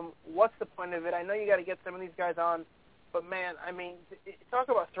come from? What's the point of it? I know you got to get some of these guys on, but man, I mean, talk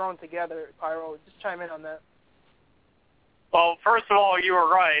about thrown together, Pyro. Just chime in on that. Well, first of all, you were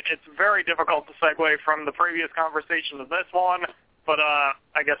right. It's very difficult to segue from the previous conversation to this one, but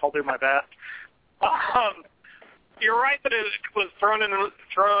I guess I'll do my best. You're right that it was thrown in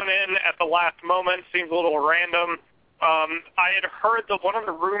at the last moment. Seems a little random. I had heard that one of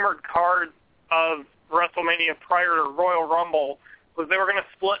the rumored cards of WrestleMania prior to Royal Rumble was they were going to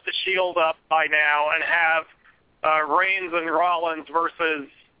split the Shield up by now and have Reigns and Rollins versus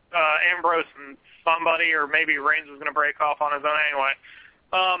Ambrose and somebody, or maybe Reigns was going to break off on his own anyway.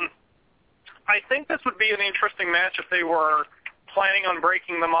 I think this would be an interesting match if they were planning on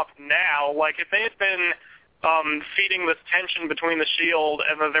breaking them up now. Like if they had been feeding this tension between the Shield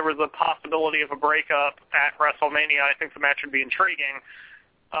and that there was a possibility of a breakup at WrestleMania, I think the match would be intriguing.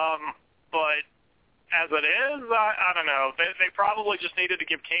 But as it is, I don't know. They probably just needed to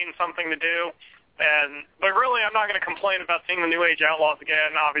give Kane something to do. But really, I'm not going to complain about seeing the New Age Outlaws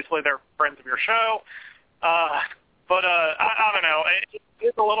again. Obviously, they're friends of your show. I don't know.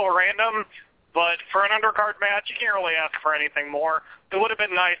 It's a little random, but for an undercard match, you can't really ask for anything more. It would have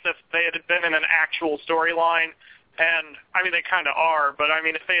been nice if they had been in an actual storyline, and, I mean, they kind of are, but, I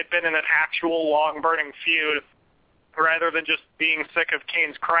mean, if they had been in an actual long-burning feud rather than just being sick of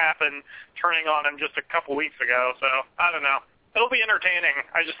Kane's crap and turning on him just a couple weeks ago. So, I don't know. It'll be entertaining.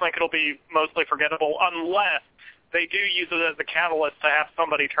 I just think it'll be mostly forgettable unless they do use it as a catalyst to have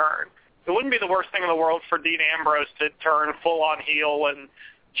somebody turn. It wouldn't be the worst thing in the world for Dean Ambrose to turn full-on heel and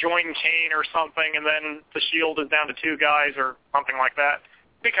join Kane or something, and then the Shield is down to two guys or something like that.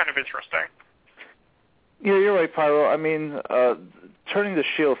 It'd be kind of interesting. Yeah, you're right, Pyro. I mean, turning the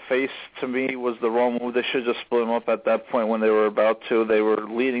Shield face, to me, was the wrong move. They should have just split them up at that point when they were about to. They were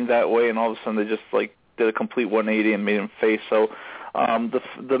leading that way, and all of a sudden they just, did a complete 180 and made him face. So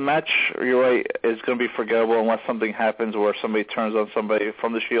the match, you're right, is going to be forgettable unless something happens where somebody turns on somebody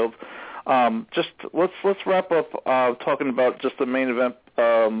from the Shield. Just let's wrap up talking about just the main event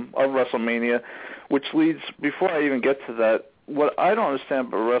of WrestleMania, which leads, before I even get to that, what I don't understand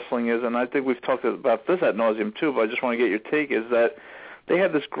about wrestling is, and I think we've talked about this ad nauseum too, but I just want to get your take, is that they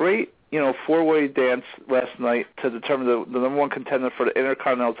had this great, four-way dance last night to determine the number one contender for the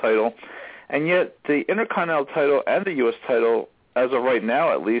Intercontinental title, and yet the Intercontinental title and the U.S. title, as of right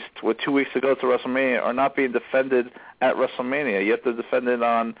now at least, with 2 weeks to go to WrestleMania, are not being defended at WrestleMania. Yet they're defended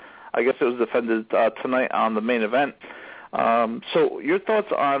on, I guess it was defended tonight on the main event. So your thoughts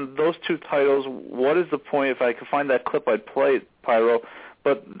on those two titles? What is the point? If I could find that clip, I'd play it, Pyro.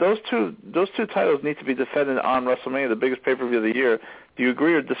 But those two titles need to be defended on WrestleMania, the biggest pay-per-view of the year. Do you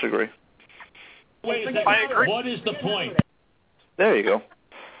agree or disagree? Wait a second. I agree. What is the point? There you go.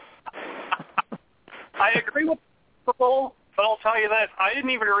 I agree with people, but I'll tell you this. I didn't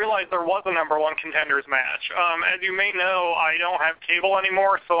even realize there was a number one contenders match. As you may know, I don't have cable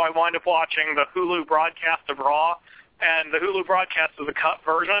anymore, so I wind up watching the Hulu broadcast of Raw, and the Hulu broadcast is a cut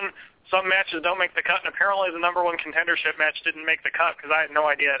version. Some matches don't make the cut, and apparently the number one contendership match didn't make the cut because I had no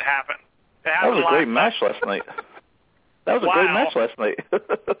idea it happened. That was a great match last night. That was a great match last night.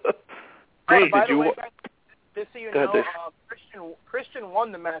 Dave, by the way, just so you know, Christian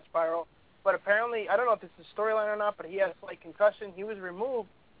won the match, Pyro. But apparently, I don't know if it's a storyline or not, but he had a slight concussion. He was removed,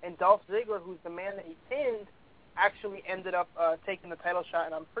 and Dolph Ziggler, who's the man that he pinned, actually ended up taking the title shot,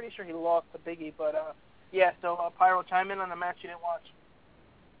 and I'm pretty sure he lost to Biggie. But, yeah, so Pyro, chime in on the match you didn't watch.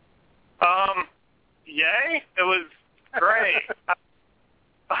 Yay. It was great.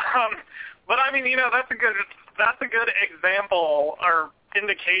 But, I mean, that's a good example or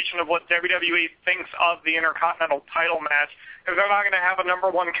indication of what WWE thinks of the Intercontinental title match, because they're not going to have a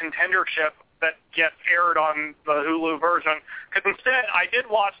number one contendership that gets aired on the Hulu version. Because instead, I did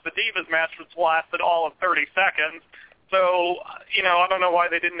watch the Divas match, which lasted all of 30 seconds. So, I don't know why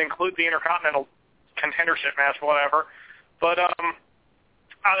they didn't include the Intercontinental contendership match, whatever. But, I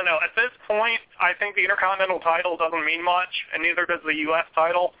don't know. At this point, I think the Intercontinental title doesn't mean much, and neither does the U.S.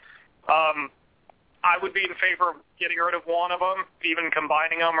 title. I would be in favor of getting rid of one of them, even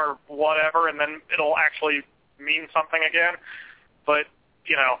combining them or whatever, and then it'll actually mean something again. But,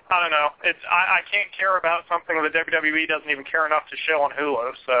 I don't know. I can't care about something that WWE doesn't even care enough to show on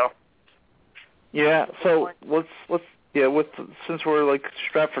Hulu, so. Yeah, so since we're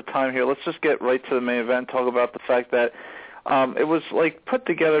strapped for time here, let's just get right to the main event, talk about the fact that it was put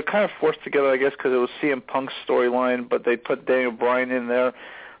together, kind of forced together, I guess, because it was CM Punk's storyline, but they put Daniel Bryan in there.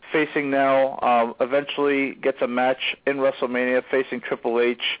 facing now, eventually gets a match in WrestleMania facing Triple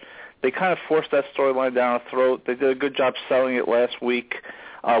H. They kind of forced that storyline down our throat. They did a good job selling it last week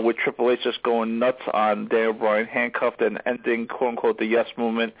with Triple H just going nuts on Daniel Bryan, handcuffed and ending, quote-unquote, the Yes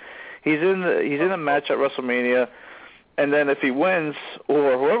Movement. He's in a match at WrestleMania, and then if he wins,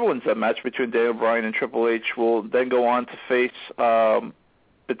 or whoever wins that match between Daniel Bryan and Triple H will then go on to face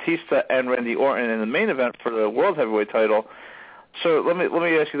Batista and Randy Orton in the main event for the World Heavyweight title. So let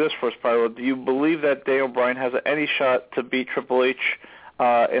me ask you this first, Pyro. Do you believe that Daniel Bryan has any shot to beat Triple H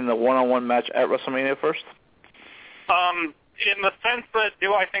in the one-on-one match at WrestleMania first? In the sense that,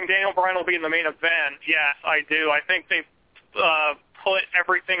 do I think Daniel Bryan will be in the main event? Yes, I do. I think they've put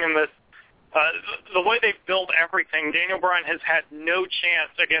everything in this, the way they've built everything, Daniel Bryan has had no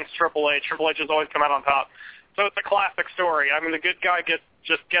chance against Triple H. Triple H has always come out on top. So it's a classic story. I mean, the good guy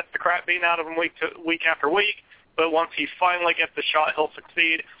just gets the crap beaten out of him week after week, but once he finally gets the shot, he'll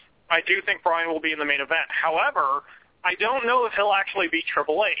succeed. I do think Bryan will be in the main event. However, I don't know if he'll actually beat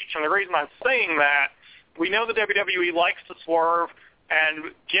Triple H, and the reason I'm saying that, we know the WWE likes to swerve,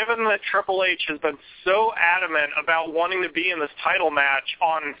 and given that Triple H has been so adamant about wanting to be in this title match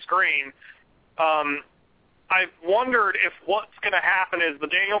on screen, I've wondered if what's going to happen is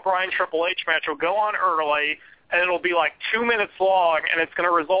the Daniel Bryan-Triple H match will go on early, and it'll be like 2 minutes long, and it's going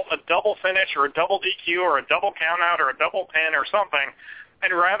to result in a double finish or a double DQ or a double countout or a double pin or something.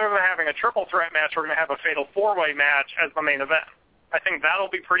 And rather than having a triple threat match, we're going to have a fatal four-way match as the main event. I think that'll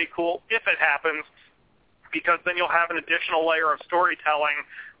be pretty cool if it happens, because then you'll have an additional layer of storytelling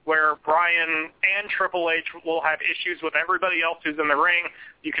where Bryan and Triple H will have issues with everybody else who's in the ring.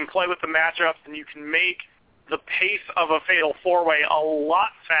 You can play with the matchups, and you can make the pace of a fatal four-way a lot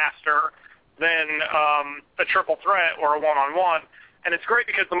faster than a triple threat or a one-on-one. And it's great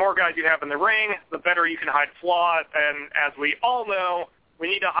because the more guys you have in the ring, the better you can hide flaws. And as we all know, we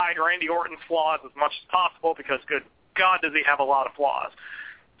need to hide Randy Orton's flaws as much as possible because, good God, does he have a lot of flaws.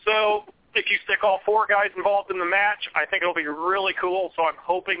 So if you stick all four guys involved in the match, I think it'll be really cool. So I'm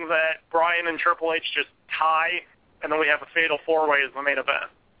hoping that Bryan and Triple H just tie, and then we have a fatal four-way as the main event.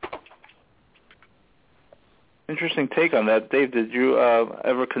 Interesting take on that. Dave, did you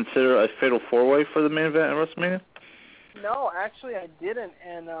ever consider a fatal four-way for the main event at WrestleMania? No, actually I didn't,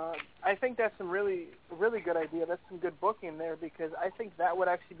 and I think that's some really good idea. That's some good booking there, because I think that would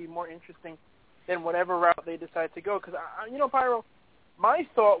actually be more interesting than whatever route they decide to go. Because, Pyro, my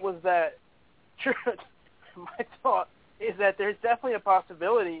thought was that there's definitely a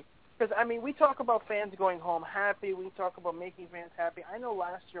possibility, because, we talk about fans going home happy. We talk about making fans happy. I know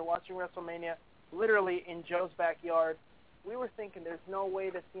last year watching WrestleMania, literally in Joe's backyard, we were thinking there's no way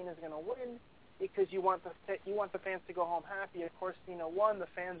that Cena's going to win because you want the fans to go home happy. Of course, Cena won. The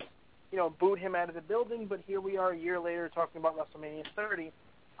fans, booed him out of the building, but here we are a year later talking about WrestleMania 30.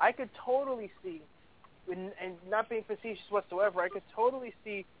 I could totally see, and not being facetious whatsoever, I could totally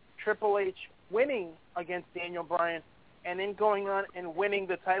see Triple H winning against Daniel Bryan and then going on and winning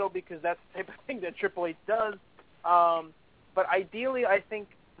the title, because that's the type of thing that Triple H does. But ideally, I think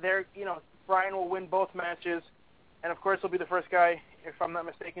Bryan will win both matches, and of course he'll be the first guy, if I'm not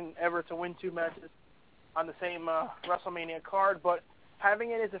mistaken, ever to win two matches on the same WrestleMania card. But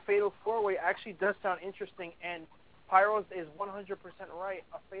having it as a fatal four-way actually does sound interesting, and Pyros is 100% right.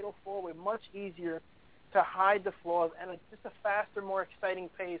 A fatal four-way, much easier to hide the flaws, and it's just a faster, more exciting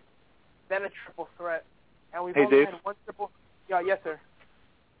pace than a triple threat. And we've only had one triple. Yeah, yes, sir.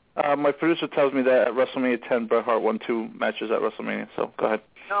 My producer tells me that at WrestleMania 10, Bret Hart won two matches at WrestleMania, so go ahead.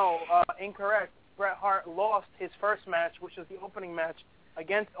 No, incorrect. Bret Hart lost his first match, which was the opening match,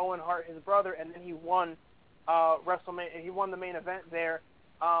 against Owen Hart, his brother, and then he won WrestleMania. He won the main event there.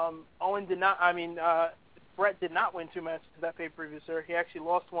 Bret did not win two matches to that pay-per-view, sir. He actually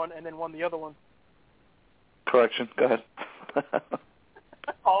lost one and then won the other one. Correction. Go ahead.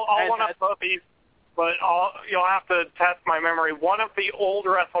 I'll one up both these, but you'll have to test my memory. One of the old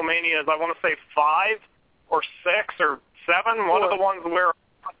WrestleManias, I want to say 5 or 6 or 7, one of the ones where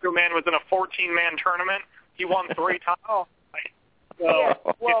Macho Man was in a 14-man tournament. He won 3 times. Oh. Yeah,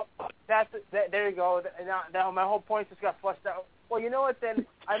 well, there you go. Now my whole point just got flushed out. Well, you know what, then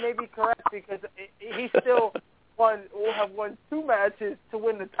I may be correct, because he still will have won 2 matches to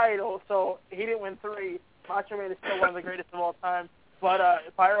win the title, so he didn't win 3. Macho Man is still one of the greatest of all time. But,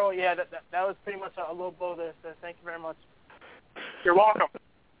 Pyro, yeah, that was pretty much a low blow there, so thank you very much. You're welcome.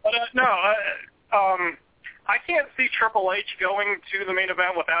 But, I can't see Triple H going to the main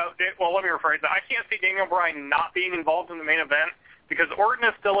event without, well, let me rephrase that. I can't see Daniel Bryan not being involved in the main event, because Orton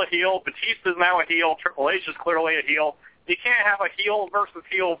is still a heel, Batista is now a heel, Triple H is clearly a heel. You can't have a heel versus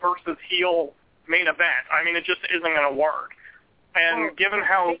heel main event. It just isn't going to work. And given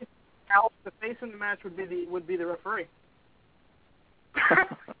how the face in the match would be the referee.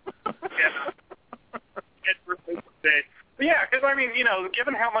 But yeah, because I mean,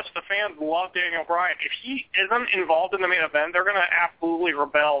 given how much the fans love Daniel Bryan, if he isn't involved in the main event, they're going to absolutely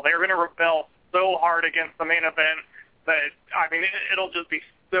rebel. They're going to rebel so hard against the main event that, I mean, it'll just be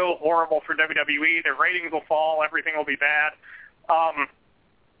so horrible for WWE. Their ratings will fall. Everything will be bad.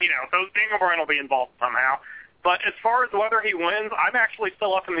 So Daniel Bryan will be involved somehow. But as far as whether he wins, I'm actually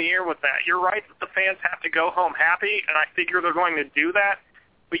still up in the air with that. You're right that the fans have to go home happy, and I figure they're going to do that.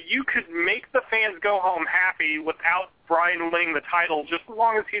 But you could make the fans go home happy without Bryan winning the title, just as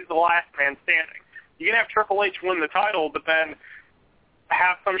long as he's the last man standing. You can have Triple H win the title, but then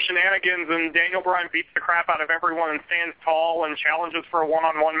have some shenanigans and Daniel Bryan beats the crap out of everyone and stands tall and challenges for a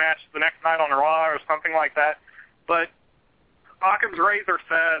one-on-one match the next night on Raw or something like that. But Occam's razor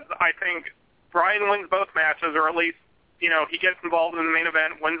says, I think Bryan wins both matches, or at least, he gets involved in the main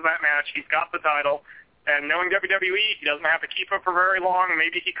event, wins that match, he's got the title. And knowing WWE, he doesn't have to keep it for very long.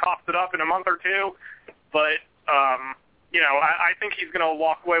 Maybe he coughs it up in a month or two. But, I think he's going to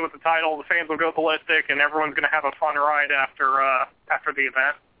walk away with the title. The fans will go ballistic, and everyone's going to have a fun ride after the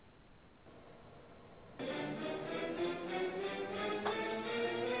event.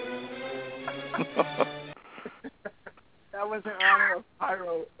 That was in honor of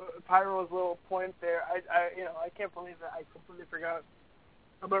Pyro's little point there. I can't believe that I completely forgot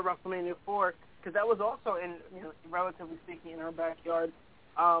about WrestleMania 4, because that was also in, relatively speaking, in our backyard.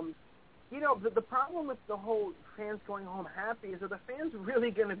 The problem with the whole fans going home happy is that the fans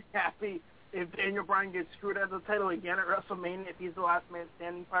really going to be happy if Daniel Bryan gets screwed out of the title again at WrestleMania if he's the last man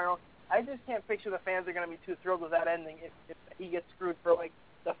standing, Pyro. I just can't picture the fans are going to be too thrilled with that ending if he gets screwed for, like,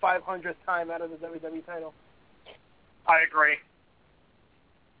 the 500th time out of the WWE title. I agree.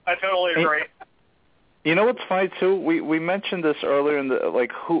 I totally agree. You know what's funny too? We mentioned this earlier in the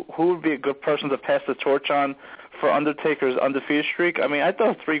who would be a good person to pass the torch on for Undertaker's undefeated streak. I mean, I thought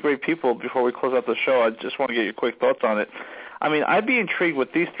of three great people before we close out the show. I just want to get your quick thoughts on it. I mean, I'd be intrigued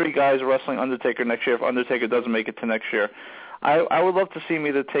with these three guys wrestling Undertaker next year if Undertaker doesn't make it to next year. I would love to see him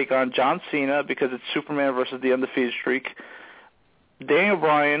either take on John Cena because it's Superman versus the undefeated streak, Daniel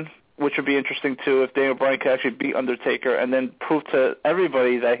Bryan, which would be interesting too if Daniel Bryan could actually beat Undertaker and then prove to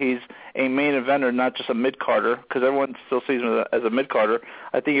everybody that he's a main eventer, not just a mid-carder, because everyone still sees him as a mid-carder.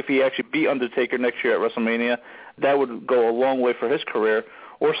 I think if he actually beat Undertaker next year at WrestleMania, that would go a long way for his career.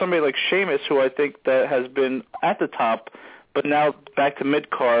 Or somebody like Sheamus, who I think that has been at the top, but now back to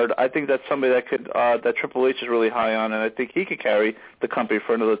mid-card. I think that's somebody that could that Triple H is really high on, and I think he could carry the company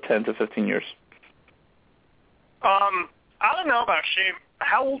for another 10 to 15 years. I don't know about Sheamus.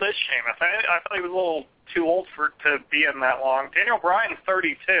 How old is Sheamus? I thought he was a little too old to be in that long. Daniel Bryan's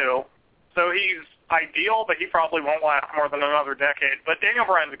 32, so he's ideal, but he probably won't last more than another decade. But Daniel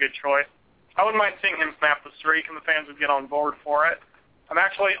Bryan's a good choice. I wouldn't mind seeing him snap the streak, and the fans would get on board for it. I'm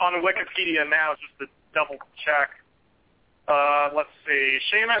actually on Wikipedia now just to double check. Let's see.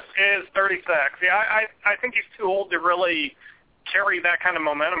 Sheamus is 36. Yeah, I think he's too old to really carry that kind of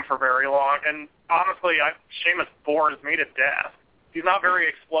momentum for very long. And honestly, Sheamus bores me to death. He's not very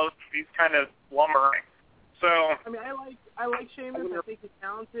explosive. He's kind of lumbering. So I mean, I like Sheamus. I think he's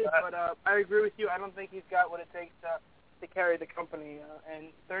talented, but I agree with you. I don't think he's got what it takes to carry the company. And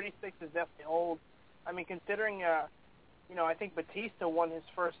 36 is definitely old. I mean, considering I think Batista won his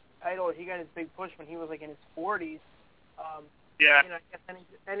first title. He got his big push when he was like in his 40s. Yeah. I guess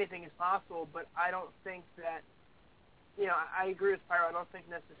anything is possible, but I don't think that. I agree with Pyro. I don't think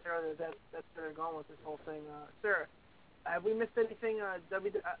necessarily that's where they're going with this whole thing. Sarah, have we missed anything?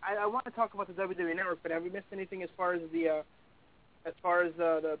 I want to talk about the WWE Network, but have we missed anything as far as the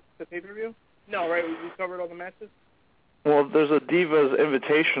pay-per-view? No, right? We covered all the matches. Well, there's a Divas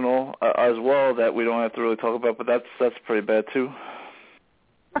Invitational as well that we don't have to really talk about, but that's pretty bad too.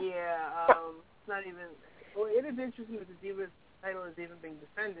 Yeah, it's not even. Well, it is interesting that the Divas title is even being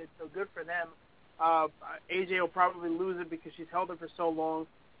defended, so good for them. AJ will probably lose it because she's held it for so long,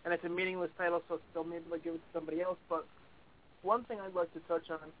 and it's a meaningless title, so they'll maybe give it to somebody else. But one thing I'd like to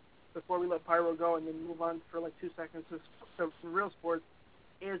touch on before we let Pyro go and then move on for like 2 seconds to some real sports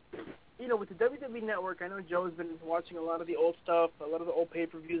is, with the WWE Network, I know Joe's been watching a lot of the old stuff, a lot of the old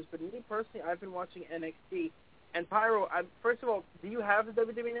pay-per-views, but me personally, I've been watching NXT. And Pyro, first of all, do you have the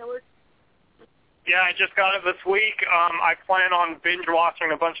WWE Network? Yeah, I just got it this week. I plan on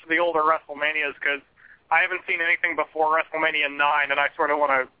binge-watching a bunch of the older WrestleManias because I haven't seen anything before WrestleMania 9, and I sort of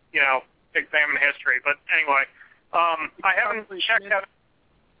want to, examine history. But anyway, I haven't checked out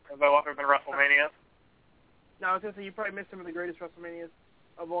though other than WrestleMania. No, I was going to say you probably missed some of the greatest WrestleManias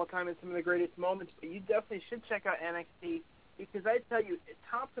of all time and some of the greatest moments, but you definitely should check out NXT. because I tell you,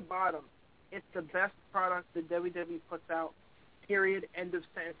 top to bottom, it's the best product the WWE puts out, period, end of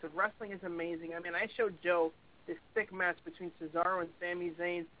sentence. The wrestling is amazing. I mean, I showed Joe this sick match between Cesaro and Sami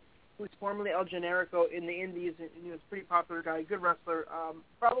Zayn, who's formerly El Generico in the Indies, and he was a pretty popular guy, good wrestler,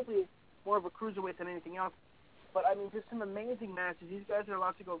 probably more of a cruiserweight than anything else. But, I mean, just some amazing matches. These guys are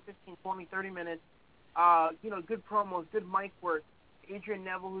allowed to go 15, 20, 30 minutes. Good promos, good mic work. Adrian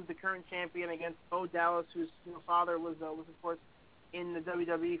Neville, who's the current champion, against Bo Dallas, whose father was of course, in the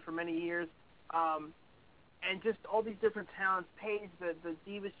WWE for many years. And just all these different talents. Paige, the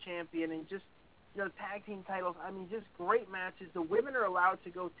Divas champion, and just, tag team titles. I mean, just great matches. The women are allowed to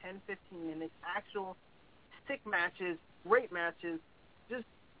go 10, 15 minutes. Actual sick matches, great matches. Just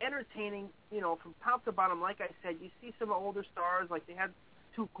entertaining, from top to bottom. Like I said, you see some older stars, like they had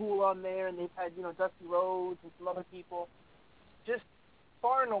Too Cool on there, and they've had, Dusty Rhodes and some other people. Just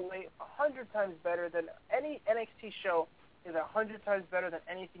far and away 100 times better than any NXT show is 100 times better than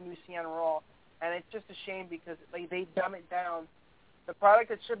anything you see on Raw. And it's just a shame because they dumb it down. The product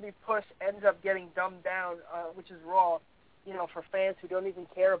that should be pushed ends up getting dumbed down, which is Raw, for fans who don't even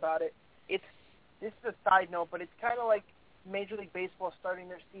care about it. This is a side note, but it's kind of like Major League Baseball starting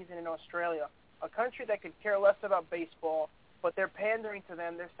their season in Australia, a country that could care less about baseball, but they're pandering to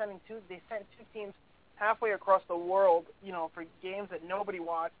them. They sent two teams halfway across the world, for games that nobody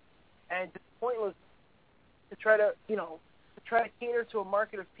watched, and it's pointless to try to cater to a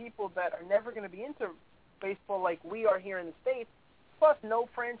market of people that are never going to be into baseball like we are here in the States. Plus, no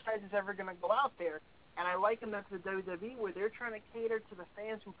franchise is ever going to go out there. And I liken that to the WWE, where they're trying to cater to the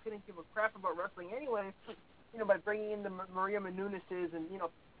fans who couldn't give a crap about wrestling anyway, by bringing in the Maria Menounouzes and,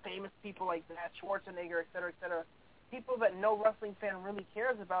 famous people like that, Schwarzenegger, et cetera, people that no wrestling fan really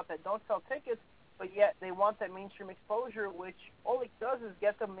cares about that don't sell tickets, but yet they want that mainstream exposure, which all it does is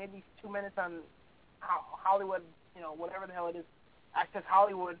get them maybe 2 minutes on Hollywood, whatever the hell it is, Access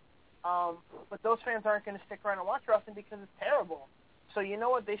Hollywood. But those fans aren't going to stick around and watch wrestling because it's terrible. So you know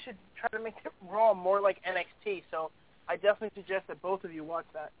what? They should try to make it Raw more like NXT. So I definitely suggest that both of you watch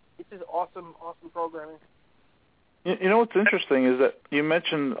that. This is awesome programming. You know what's interesting is that you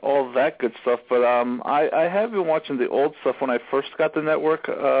mentioned all that good stuff, but I have been watching the old stuff when I first got the network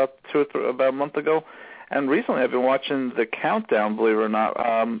about a month ago, and recently I've been watching the Countdown, believe it or not.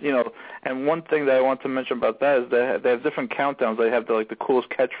 And one thing that I want to mention about that is they have different countdowns. They have the coolest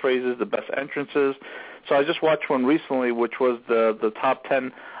catchphrases, the best entrances. So I just watched one recently, which was the top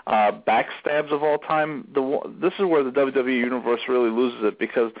 10 backstabs of all time. This is where the WWE universe really loses it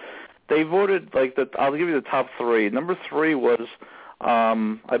because they voted I'll give you the top 3. Number 3 was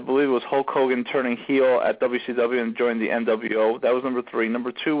I believe it was Hulk Hogan turning heel at WCW and joining the NWO. That was number 3.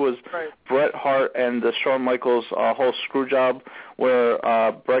 Number 2 was Bret Hart and Shawn Michaels' whole screw job, where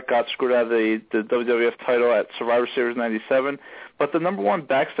Bret got screwed out of the WWF title at Survivor Series 97. But the number 1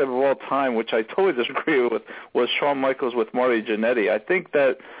 backstab of all time, which I totally disagree with, was Shawn Michaels with Marty Jannetty. I think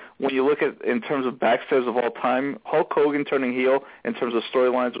that when you look at in terms of backstabs of all time, Hulk Hogan turning heel in terms of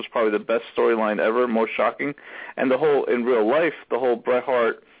storylines was probably the best storyline ever, most shocking. And in real life, the whole Bret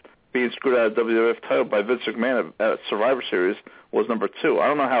Hart being screwed out of the WWF title by Vince McMahon at Survivor Series was number 2. I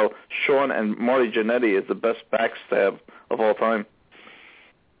don't know how Shawn and Marty Jannetty is the best backstab of all time.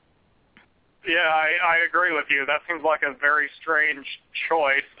 Yeah, I agree with you. That seems like a very strange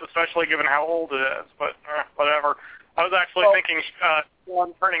choice, especially given how old it is, but whatever. I was actually thinking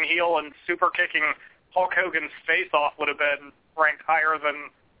Shawn turning heel and super kicking Hulk Hogan's face off would have been ranked higher than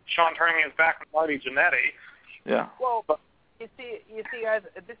Shawn turning his back on Marty Jannetty. Yeah. Well, you see, guys,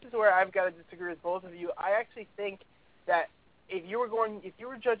 this is where I've got to disagree with both of you. I actually think that if you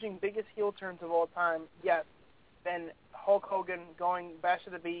were judging biggest heel turns of all time, yes, then Hulk Hogan going Bash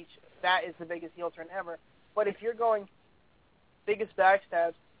at the Beach, that is the biggest heel turn ever. But if you're going biggest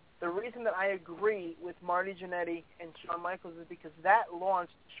backstabs, the reason that I agree with Marty Jannetty and Shawn Michaels is because that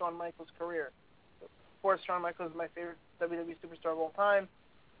launched Shawn Michaels' career. Of course, Shawn Michaels is my favorite WWE superstar of all time.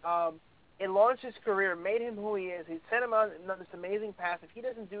 It launched his career, made him who he is. He sent him on this amazing path. If he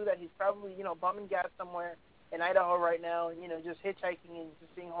doesn't do that, he's probably, bumming gas somewhere in Idaho right now, and, just hitchhiking and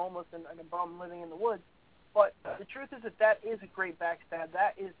just being homeless and a bum living in the woods. But the truth is that is a great backstab.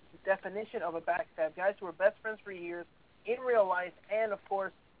 That is the definition of a backstab. Guys who were best friends for years in real life and, of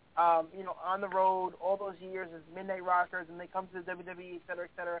course, on the road all those years as Midnight Rockers, and they come to the WWE, et cetera,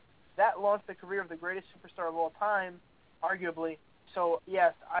 et cetera. That launched the career of the greatest superstar of all time, arguably. So,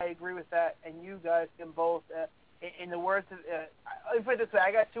 yes, I agree with that, and you guys can both, in the words of, let me put it this way,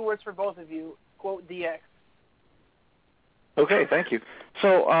 I got 2 words for both of you, quote DX. Okay, thank you.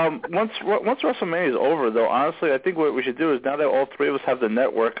 So once WrestleMania is over, though, honestly, I think what we should do is, now that all three of us have the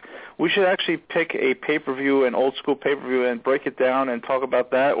network, we should actually pick a pay-per-view, an old-school pay-per-view, and break it down and talk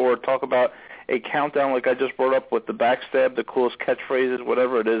about that, or talk about a countdown like I just brought up with the backstab, the coolest catchphrases,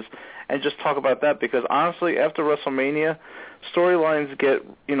 whatever it is, and just talk about that. Because honestly, after WrestleMania, storylines get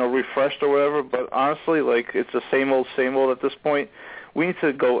refreshed or whatever, but honestly, like, it's the same old at this point. We need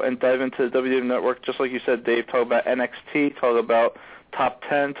to go and dive into the WWE Network, just like you said, Dave. Talk about NXT, talk about Top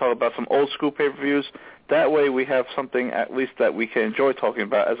 10, talk about some old school pay-per-views. That way, we have something at least that we can enjoy talking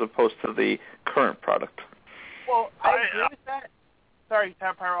about, as opposed to the current product. Well, I agree with that. Sorry,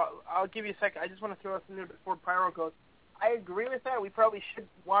 Pyro. I'll give you a second. I just want to throw something before Pyro goes. I agree with that. We probably should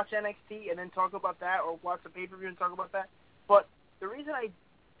watch NXT and then talk about that, or watch the pay-per-view and talk about that. But the reason I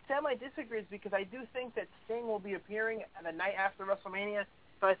semi-disagree is because I do think that Sting will be appearing the night after WrestleMania,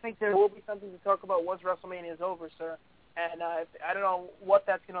 so I think there will be something to talk about once WrestleMania is over, sir. And I don't know what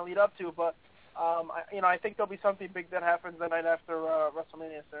that's going to lead up to, but I think there'll be something big that happens the night after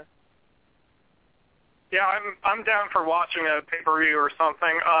WrestleMania, sir. Yeah, I'm down for watching a pay-per-view or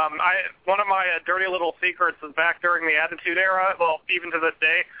something. One of my dirty little secrets is back during the Attitude Era, well, even to this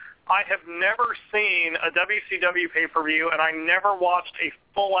day, I have never seen a WCW pay-per-view, and I never watched a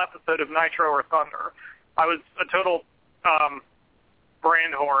full episode of Nitro or Thunder. I was a total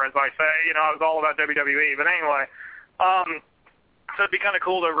brand whore, as I say. I was all about WWE. But anyway, so it'd be kind of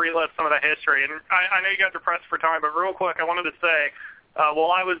cool to relive some of that history. And I know you guys are pressed for time, but real quick, I wanted to say,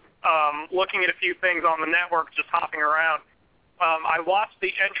 while I was looking at a few things on the network, just hopping around, I watched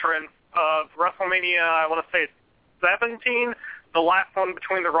the entrance of WrestleMania, I want to say 17, the last one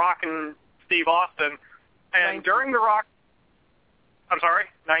between The Rock and Steve Austin. And 19. During The Rock... I'm sorry?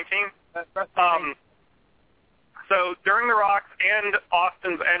 19? So during The Rock and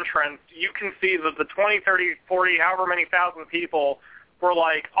Austin's entrance, you can see that the 20, 30, 40, however many thousand people were,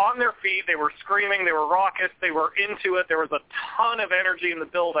 like, on their feet. They were screaming. They were raucous. They were into it. There was a ton of energy in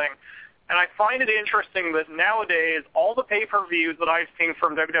the building. And I find it interesting that nowadays, all the pay-per-views that I've seen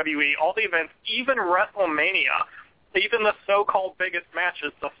from WWE, all the events, even WrestleMania, even the so-called biggest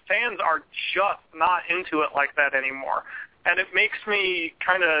matches, the fans are just not into it like that anymore. And it makes me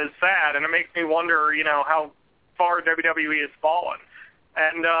kind of sad, and it makes me wonder, how far WWE has fallen.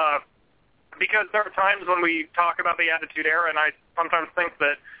 And because there are times when we talk about the Attitude Era, and I sometimes think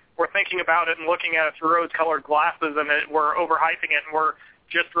that we're thinking about it and looking at it through rose-colored glasses, and we're overhyping it, and we're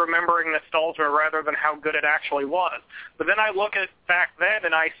just remembering nostalgia rather than how good it actually was. But then I look at back then,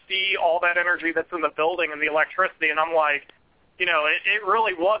 and I see all that energy that's in the building and the electricity, and I'm like, it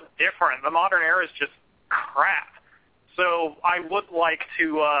really was different. The modern era is just crap. So I would like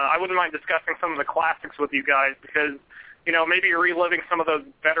to, I wouldn't mind discussing some of the classics with you guys, because, maybe reliving some of those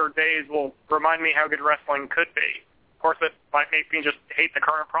better days will remind me how good wrestling could be. Of course, it might make me just hate the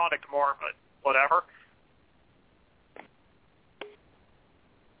current product more, but whatever.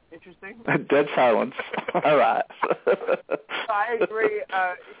 Interesting. Dead silence. All right. I agree.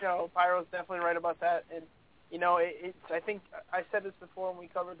 Pyro's definitely right about that. And, I think I said this before when we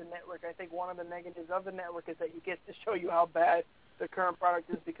covered the network. I think one of the negatives of the network is that you get to show you how bad the current product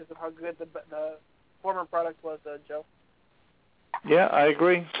is because of how good the former product was, Joe. Yeah, I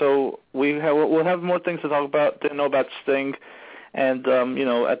agree. So we'll have more things to talk about. Didn't know about Sting. And,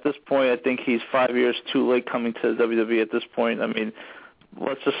 at this point, I think he's 5 years too late coming to WWE at this point. I mean,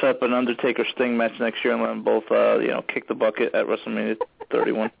 let's just set up an Undertaker-Sting match next year and let them both, kick the bucket at WrestleMania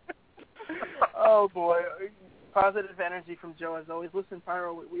 31. Oh, boy. Positive energy from Joe, as always. Listen,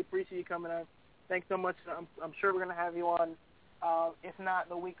 Pyro, we appreciate you coming on. Thanks so much. I'm sure we're going to have you on, if not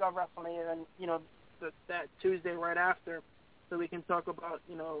the week of WrestleMania, then, that Tuesday right after, so we can talk about,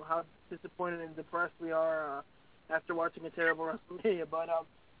 how disappointed and depressed we are after watching a terrible WrestleMania. But,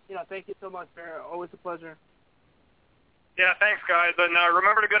 thank you so much, Pyro. Always a pleasure. Yeah, thanks, guys. And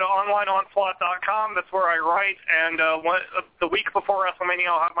remember to go to onlineonslaught.com. That's where I write. And the week before WrestleMania,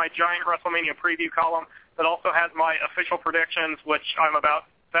 I'll have my giant WrestleMania preview column that also has my official predictions, which I'm about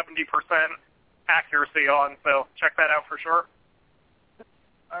 70% accuracy on. So check that out for sure.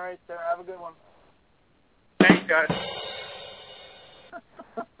 All right, sir. Have a good one. Thanks, guys.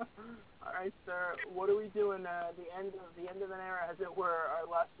 All right, sir. What are we doing? The end of an era, as it were. Our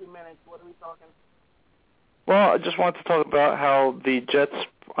last few minutes. What are we talking? Well, I just wanted to talk about how the Jets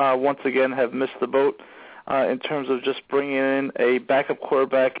once again have missed the boat in terms of just bringing in a backup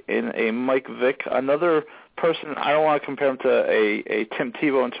quarterback in a Mike Vick, another person. I don't want to compare him to a Tim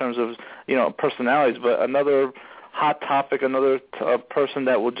Tebow in terms of personalities, but another hot topic, another person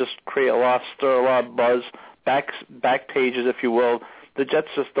that will just create a lot, stir a lot of buzz, back pages, if you will, the Jets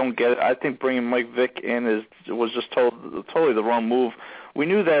just don't get it. I think bringing Mike Vick in was just totally the wrong move. We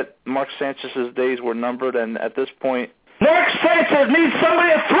knew that Mark Sanchez's days were numbered, and at this point, Mark Sanchez needs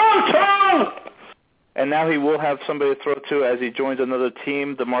somebody to throw to! And now he will have somebody to throw to as he joins another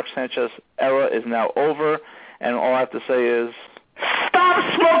team. The Mark Sanchez era is now over, and all I have to say is,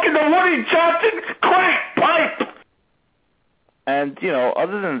 stop smoking the Woody Johnson crack pipe! And,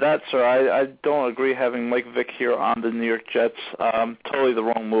 other than that, sir, I don't agree having Mike Vick here on the New York Jets. Totally the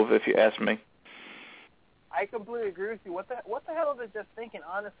wrong move, if you ask me. I completely agree with you. What the hell are they just thinking,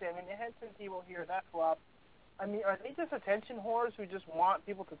 honestly? I mean, they had some people here that flopped. I mean, are they just attention whores who just want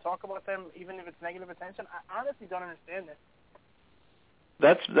people to talk about them, even if it's negative attention? I honestly don't understand this.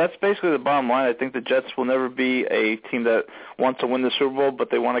 That's basically the bottom line. I think the Jets will never be a team that wants to win the Super Bowl,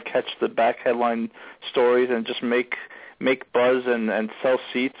 but they want to catch the back headline stories and just make buzz and sell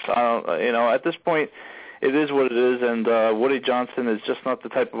seats. At this point, it is what it is, and Woody Johnson is just not the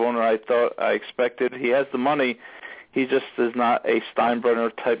type of owner I expected. He has the money. He just is not a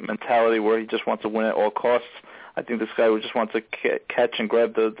Steinbrenner-type mentality where he just wants to win at all costs. I think this guy would just want to catch and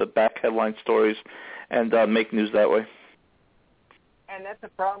grab the back headline stories and make news that way. And that's a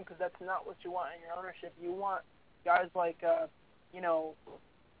problem because that's not what you want in your ownership. You want guys like,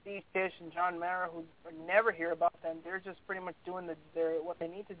 Steve Tisch and John Mara, who never hear about them. They're just pretty much doing what they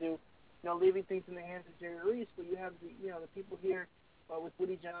need to do, leaving things in the hands of Jerry Reese. But you have the people here with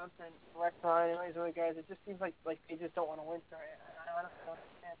Woody Johnson, Rex Ryan, and all these other guys. It just seems like they just don't want to win. Sorry, I honestly don't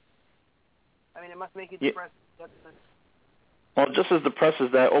understand. I mean, it must make you depressed. Well, just as depressed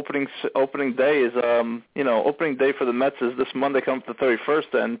as that opening day is, opening day for the Mets is this Monday, coming up the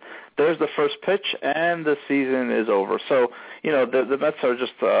 31st, and there's the first pitch, and the season is over. So, the Mets are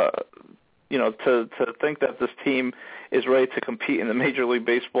just, to think that this team is ready to compete in the Major League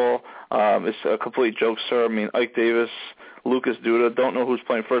Baseball is a complete joke, sir. I mean, Ike Davis, Lucas Duda, don't know who's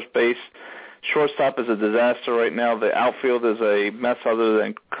playing first base. Shortstop is a disaster right now. The outfield is a mess other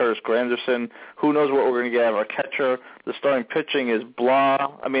than Curtis Granderson. Who knows what we're going to get out of our catcher. The starting pitching is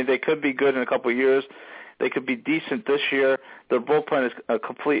blah. I mean, they could be good in a couple of years. They could be decent this year. Their bullpen is a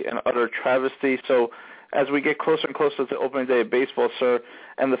complete and utter travesty. So as we get closer and closer to opening day of baseball, sir,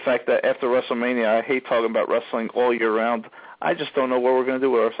 and the fact that after WrestleMania, I hate talking about wrestling all year round, I just don't know what we're going to do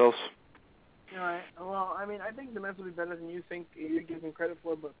with ourselves. All right. Well, I mean, I think the Mets will be better than you think you're giving credit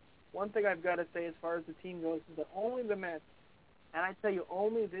for, but one thing I've got to say as far as the team goes is that only the Mets, and I tell you,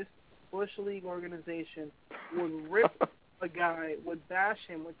 only this Bush League organization would rip a guy, would bash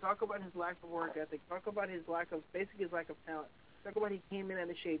him, would talk about his lack of work ethic, talk about his lack of talent, talk about he came in out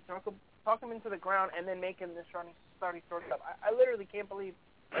of shape, talk him into the ground, and then make him the starting shortstop. I literally can't believe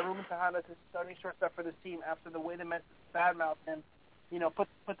that Ruben Tejada is starting shortstop for this team after the way the Mets badmouth him,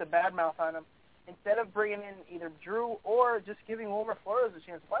 put the badmouth on him. Instead of bringing in either Drew or just giving Wilmer Flores a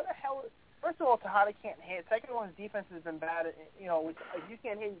chance, why the hell? First of all, Tejada can't hit. Second of all, his defense has been bad. If you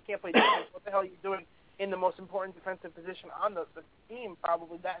can't hit, you can't play defense. What the hell are you doing in the most important defensive position on the team?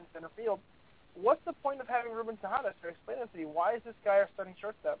 Probably that in center field. What's the point of having Ruben Tejada? Sir, explain that to me. Why is this guy our starting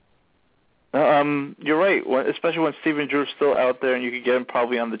shortstop? You're right, especially when Steven Drew's still out there and you could get him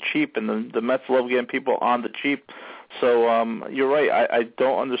probably on the cheap, and the Mets love getting people on the cheap. So you're right. I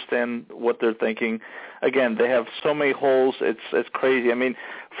don't understand what they're thinking. Again, they have so many holes. It's crazy. I mean,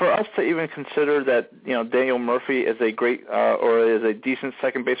 for us to even consider that Daniel Murphy is a great or is a decent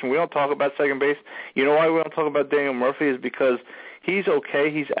second baseman, we don't talk about second base. You know why we don't talk about Daniel Murphy is because he's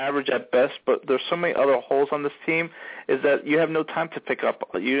okay. He's average at best, but there's so many other holes on this team is that you have no time to pick up.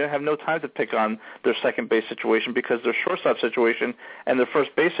 You have no time to pick on their second base situation because their shortstop situation and their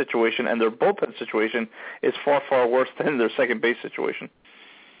first base situation and their bullpen situation is far, far worse than their second base situation.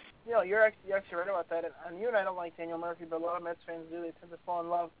 You're actually right about that. And you and I don't like Daniel Murphy, but a lot of Mets fans do. They tend to fall in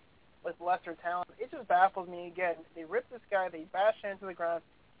love with lesser talent. It just baffles me again. They rip this guy, they bash him into the ground,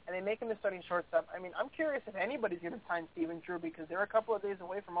 and they make him the starting shortstop. I mean, I'm curious if anybody's going to sign Steven Drew because they're a couple of days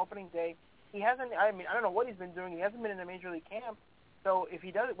away from opening day. He hasn't. I mean, I don't know what he's been doing. He hasn't been in a major league camp. So if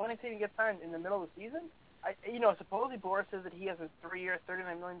he does, when he gets signed in the middle of the season, supposedly Boris says that he has a 3-year,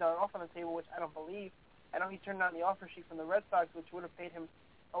 $39 million offer on the table, which I don't believe. I know he turned down the offer sheet from the Red Sox, which would have paid him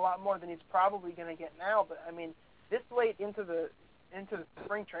a lot more than he's probably going to get now. But I mean, this late into the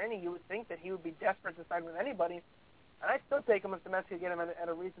spring training, you would think that he would be desperate to sign with anybody. And I'd still take him if the Mets could get him at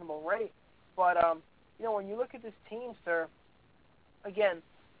a reasonable rate. But when you look at this team, sir, again,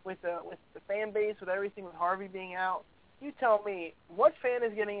 with the fan base, with everything, with Harvey being out, you tell me, what fan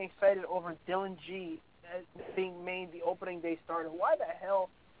is getting excited over Dylan G being made the opening day starter? Why the hell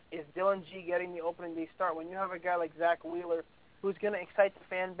is Dylan G getting the opening day start when you have a guy like Zach Wheeler who's going to excite the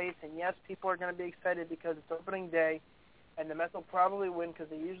fan base? And yes, people are going to be excited because it's opening day, and the Mets will probably win because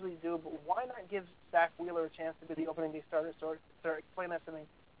they usually do. But why not give Zach Wheeler a chance to be the opening day starter? Sir, explain that to me.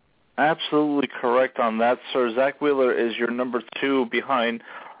 Absolutely correct on that, sir. Zach Wheeler is your number 2 behind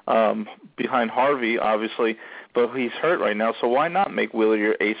Harvey, obviously, but he's hurt right now. So why not make Wheeler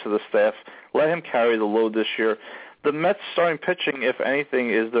your ace of the staff? Let him carry the load this year. The Mets starting pitching, if anything,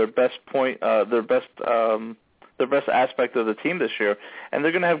 is their best aspect of the team this year, and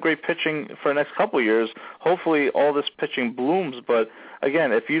they're going to have great pitching for the next couple of years. Hopefully, all this pitching blooms. But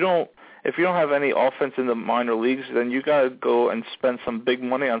again, if you don't have any offense in the minor leagues, then you got to go and spend some big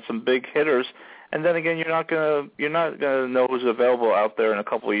money on some big hitters. And then again, you're not gonna know who's available out there in a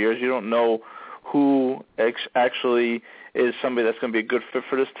couple of years. You don't know who actually is somebody that's going to be a good fit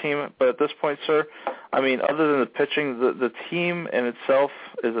for this team. But at this point, sir, I mean, other than the pitching, the team in itself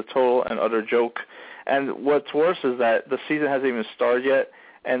is a total and utter joke. And what's worse is that the season hasn't even started yet.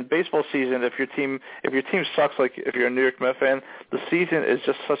 And baseball season, if your team sucks, like if you're a New York Mets fan, the season is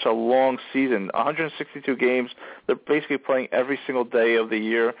just such a long season. 162 games. They're basically playing every single day of the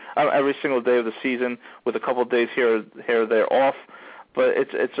year, every single day of the season, with a couple of days here or there off. But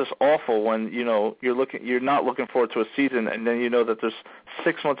it's just awful when you're not looking forward to a season, and then you know that there's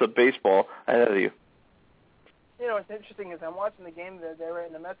 6 months of baseball ahead of you. You know, what's interesting is I'm watching the game the other day, right,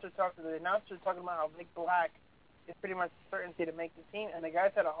 and the announcers talking about how Big Black is pretty much certainty to make the team, and the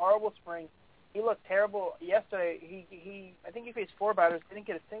guy's had a horrible spring. He looked terrible yesterday. I think he faced 4 batters, didn't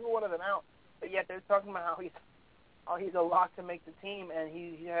get a single one of them out, but yet they're talking about how he's a lock to make the team, and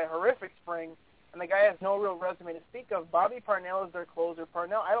he had a horrific spring, and the guy has no real resume to speak of. Bobby Parnell is their closer.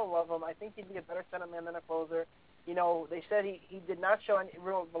 Parnell, I don't love him. I think he'd be a better center man than a closer. You know, they said he did not show any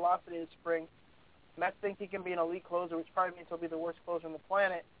real velocity this spring. Mets think he can be an elite closer, which probably means he'll be the worst closer on the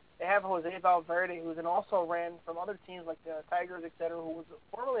planet. They have Jose Valverde, who's also ran from other teams like the Tigers, etc., who was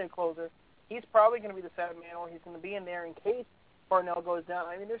formerly a closer. He's probably going to be the seventh man, or he's going to be in there in case Parnell goes down.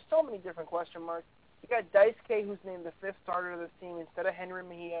 I mean, there's so many different question marks. You got Daisuke, who's named the 5th starter of this team instead of Henry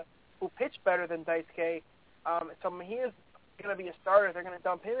Mejia, who pitched better than Daisuke. So Mejia's going to be a starter. They're going to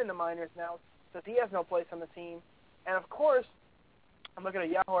dump him in the minors now, because he has no place on the team. And of course, I'm looking at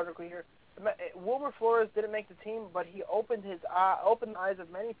a Yahoo article here. Wilber Flores didn't make the team, but he opened the eyes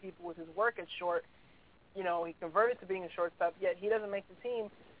of many people with his work at short. You know, he converted to being a shortstop, yet he doesn't make the team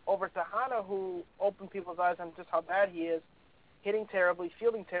over Tejada, who opened people's eyes on just how bad he is, hitting terribly,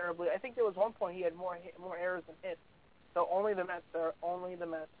 fielding terribly. I think there was one point he had more errors than hits. So only the Mets, sir, only the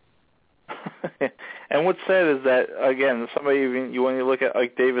Mets. And what's sad is that, again, when you look at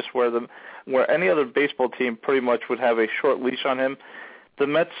Ike Davis, where any other baseball team pretty much would have a short leash on him, the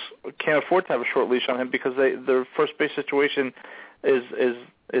Mets can't afford to have a short leash on him because their first base situation is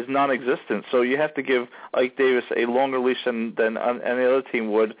non-existent. So you have to give Ike Davis a longer leash than any other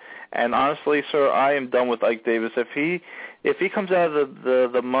team would. And honestly, sir, I am done with Ike Davis. If he comes out of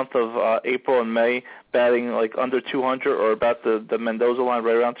the month of April and May batting like under 200 or about the Mendoza line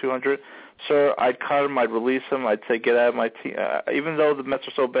right around 200, sir, I'd cut him, I'd release him, I'd say get out of my team. Even though the Mets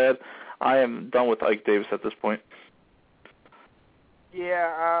are so bad, I am done with Ike Davis at this point.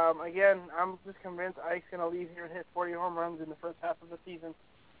 Yeah, again, I'm just convinced Ike's going to leave here and hit 40 home runs in the first half of the season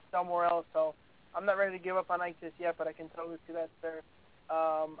somewhere else. So I'm not ready to give up on Ike just yet, but I can totally see that there.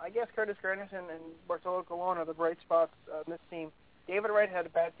 I guess Curtis Granderson and Bartolo Colon are the bright spots in this team. David Wright had a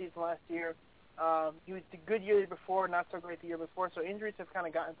bad season last year. He was a good year before, not so great the year before, so injuries have kind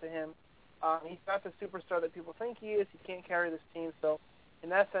of gotten to him. He's not the superstar that people think he is. He can't carry this team, so in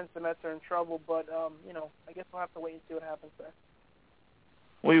that sense, the Mets are in trouble. But, I guess we'll have to wait and see what happens there.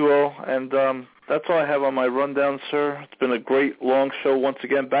 We will, and that's all I have on my rundown, sir. It's been a great long show once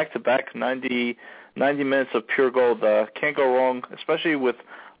again, back-to-back, 90 minutes of pure gold. Can't go wrong, especially with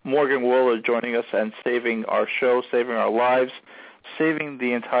Morgan Woolard joining us and saving our show, saving our lives, saving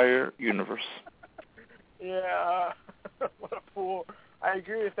the entire universe. Yeah, what a fool. I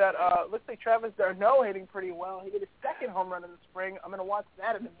agree with that. Looks like Travis d'Arnaud hitting pretty well. He hit his 2nd home run in the spring. I'm going to watch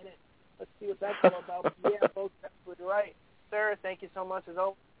that in a minute. Let's see what that's all about. Yeah, folks, absolutely right. Sir, thank you so much as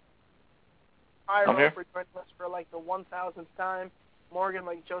always. Hi, Rob, for joining us for like the 1,000th time. Morgan,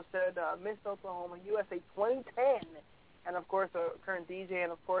 like Joe said, Miss Oklahoma, USA 2010. And, of course, a current DJ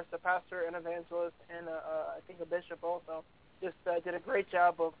and, of course, a pastor and evangelist and, I think, a bishop also. Just did a great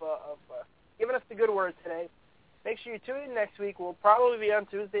job of giving us the good word today. Make sure you tune in next week. We'll probably be on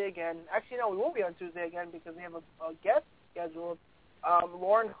Tuesday again. Actually, no, we won't be on Tuesday again because we have a guest scheduled,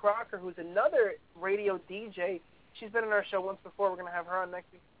 Lauren Crocker, who's another radio DJ. She's been on our show once before. We're going to have her on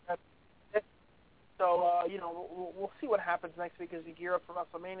next week. So, we'll see what happens next week as we gear up for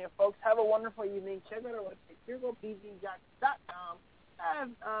WrestleMania. Folks, have a wonderful evening. Check out our website, PureGoldPG.com. Have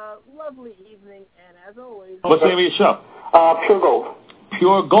a lovely evening, and as always... What's the name of your show? Pure gold.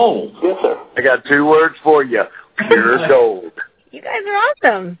 Pure gold. Yes, sir. I got 2 words for you. Pure gold. You guys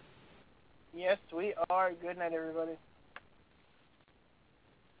are awesome. Yes, we are. Good night, everybody.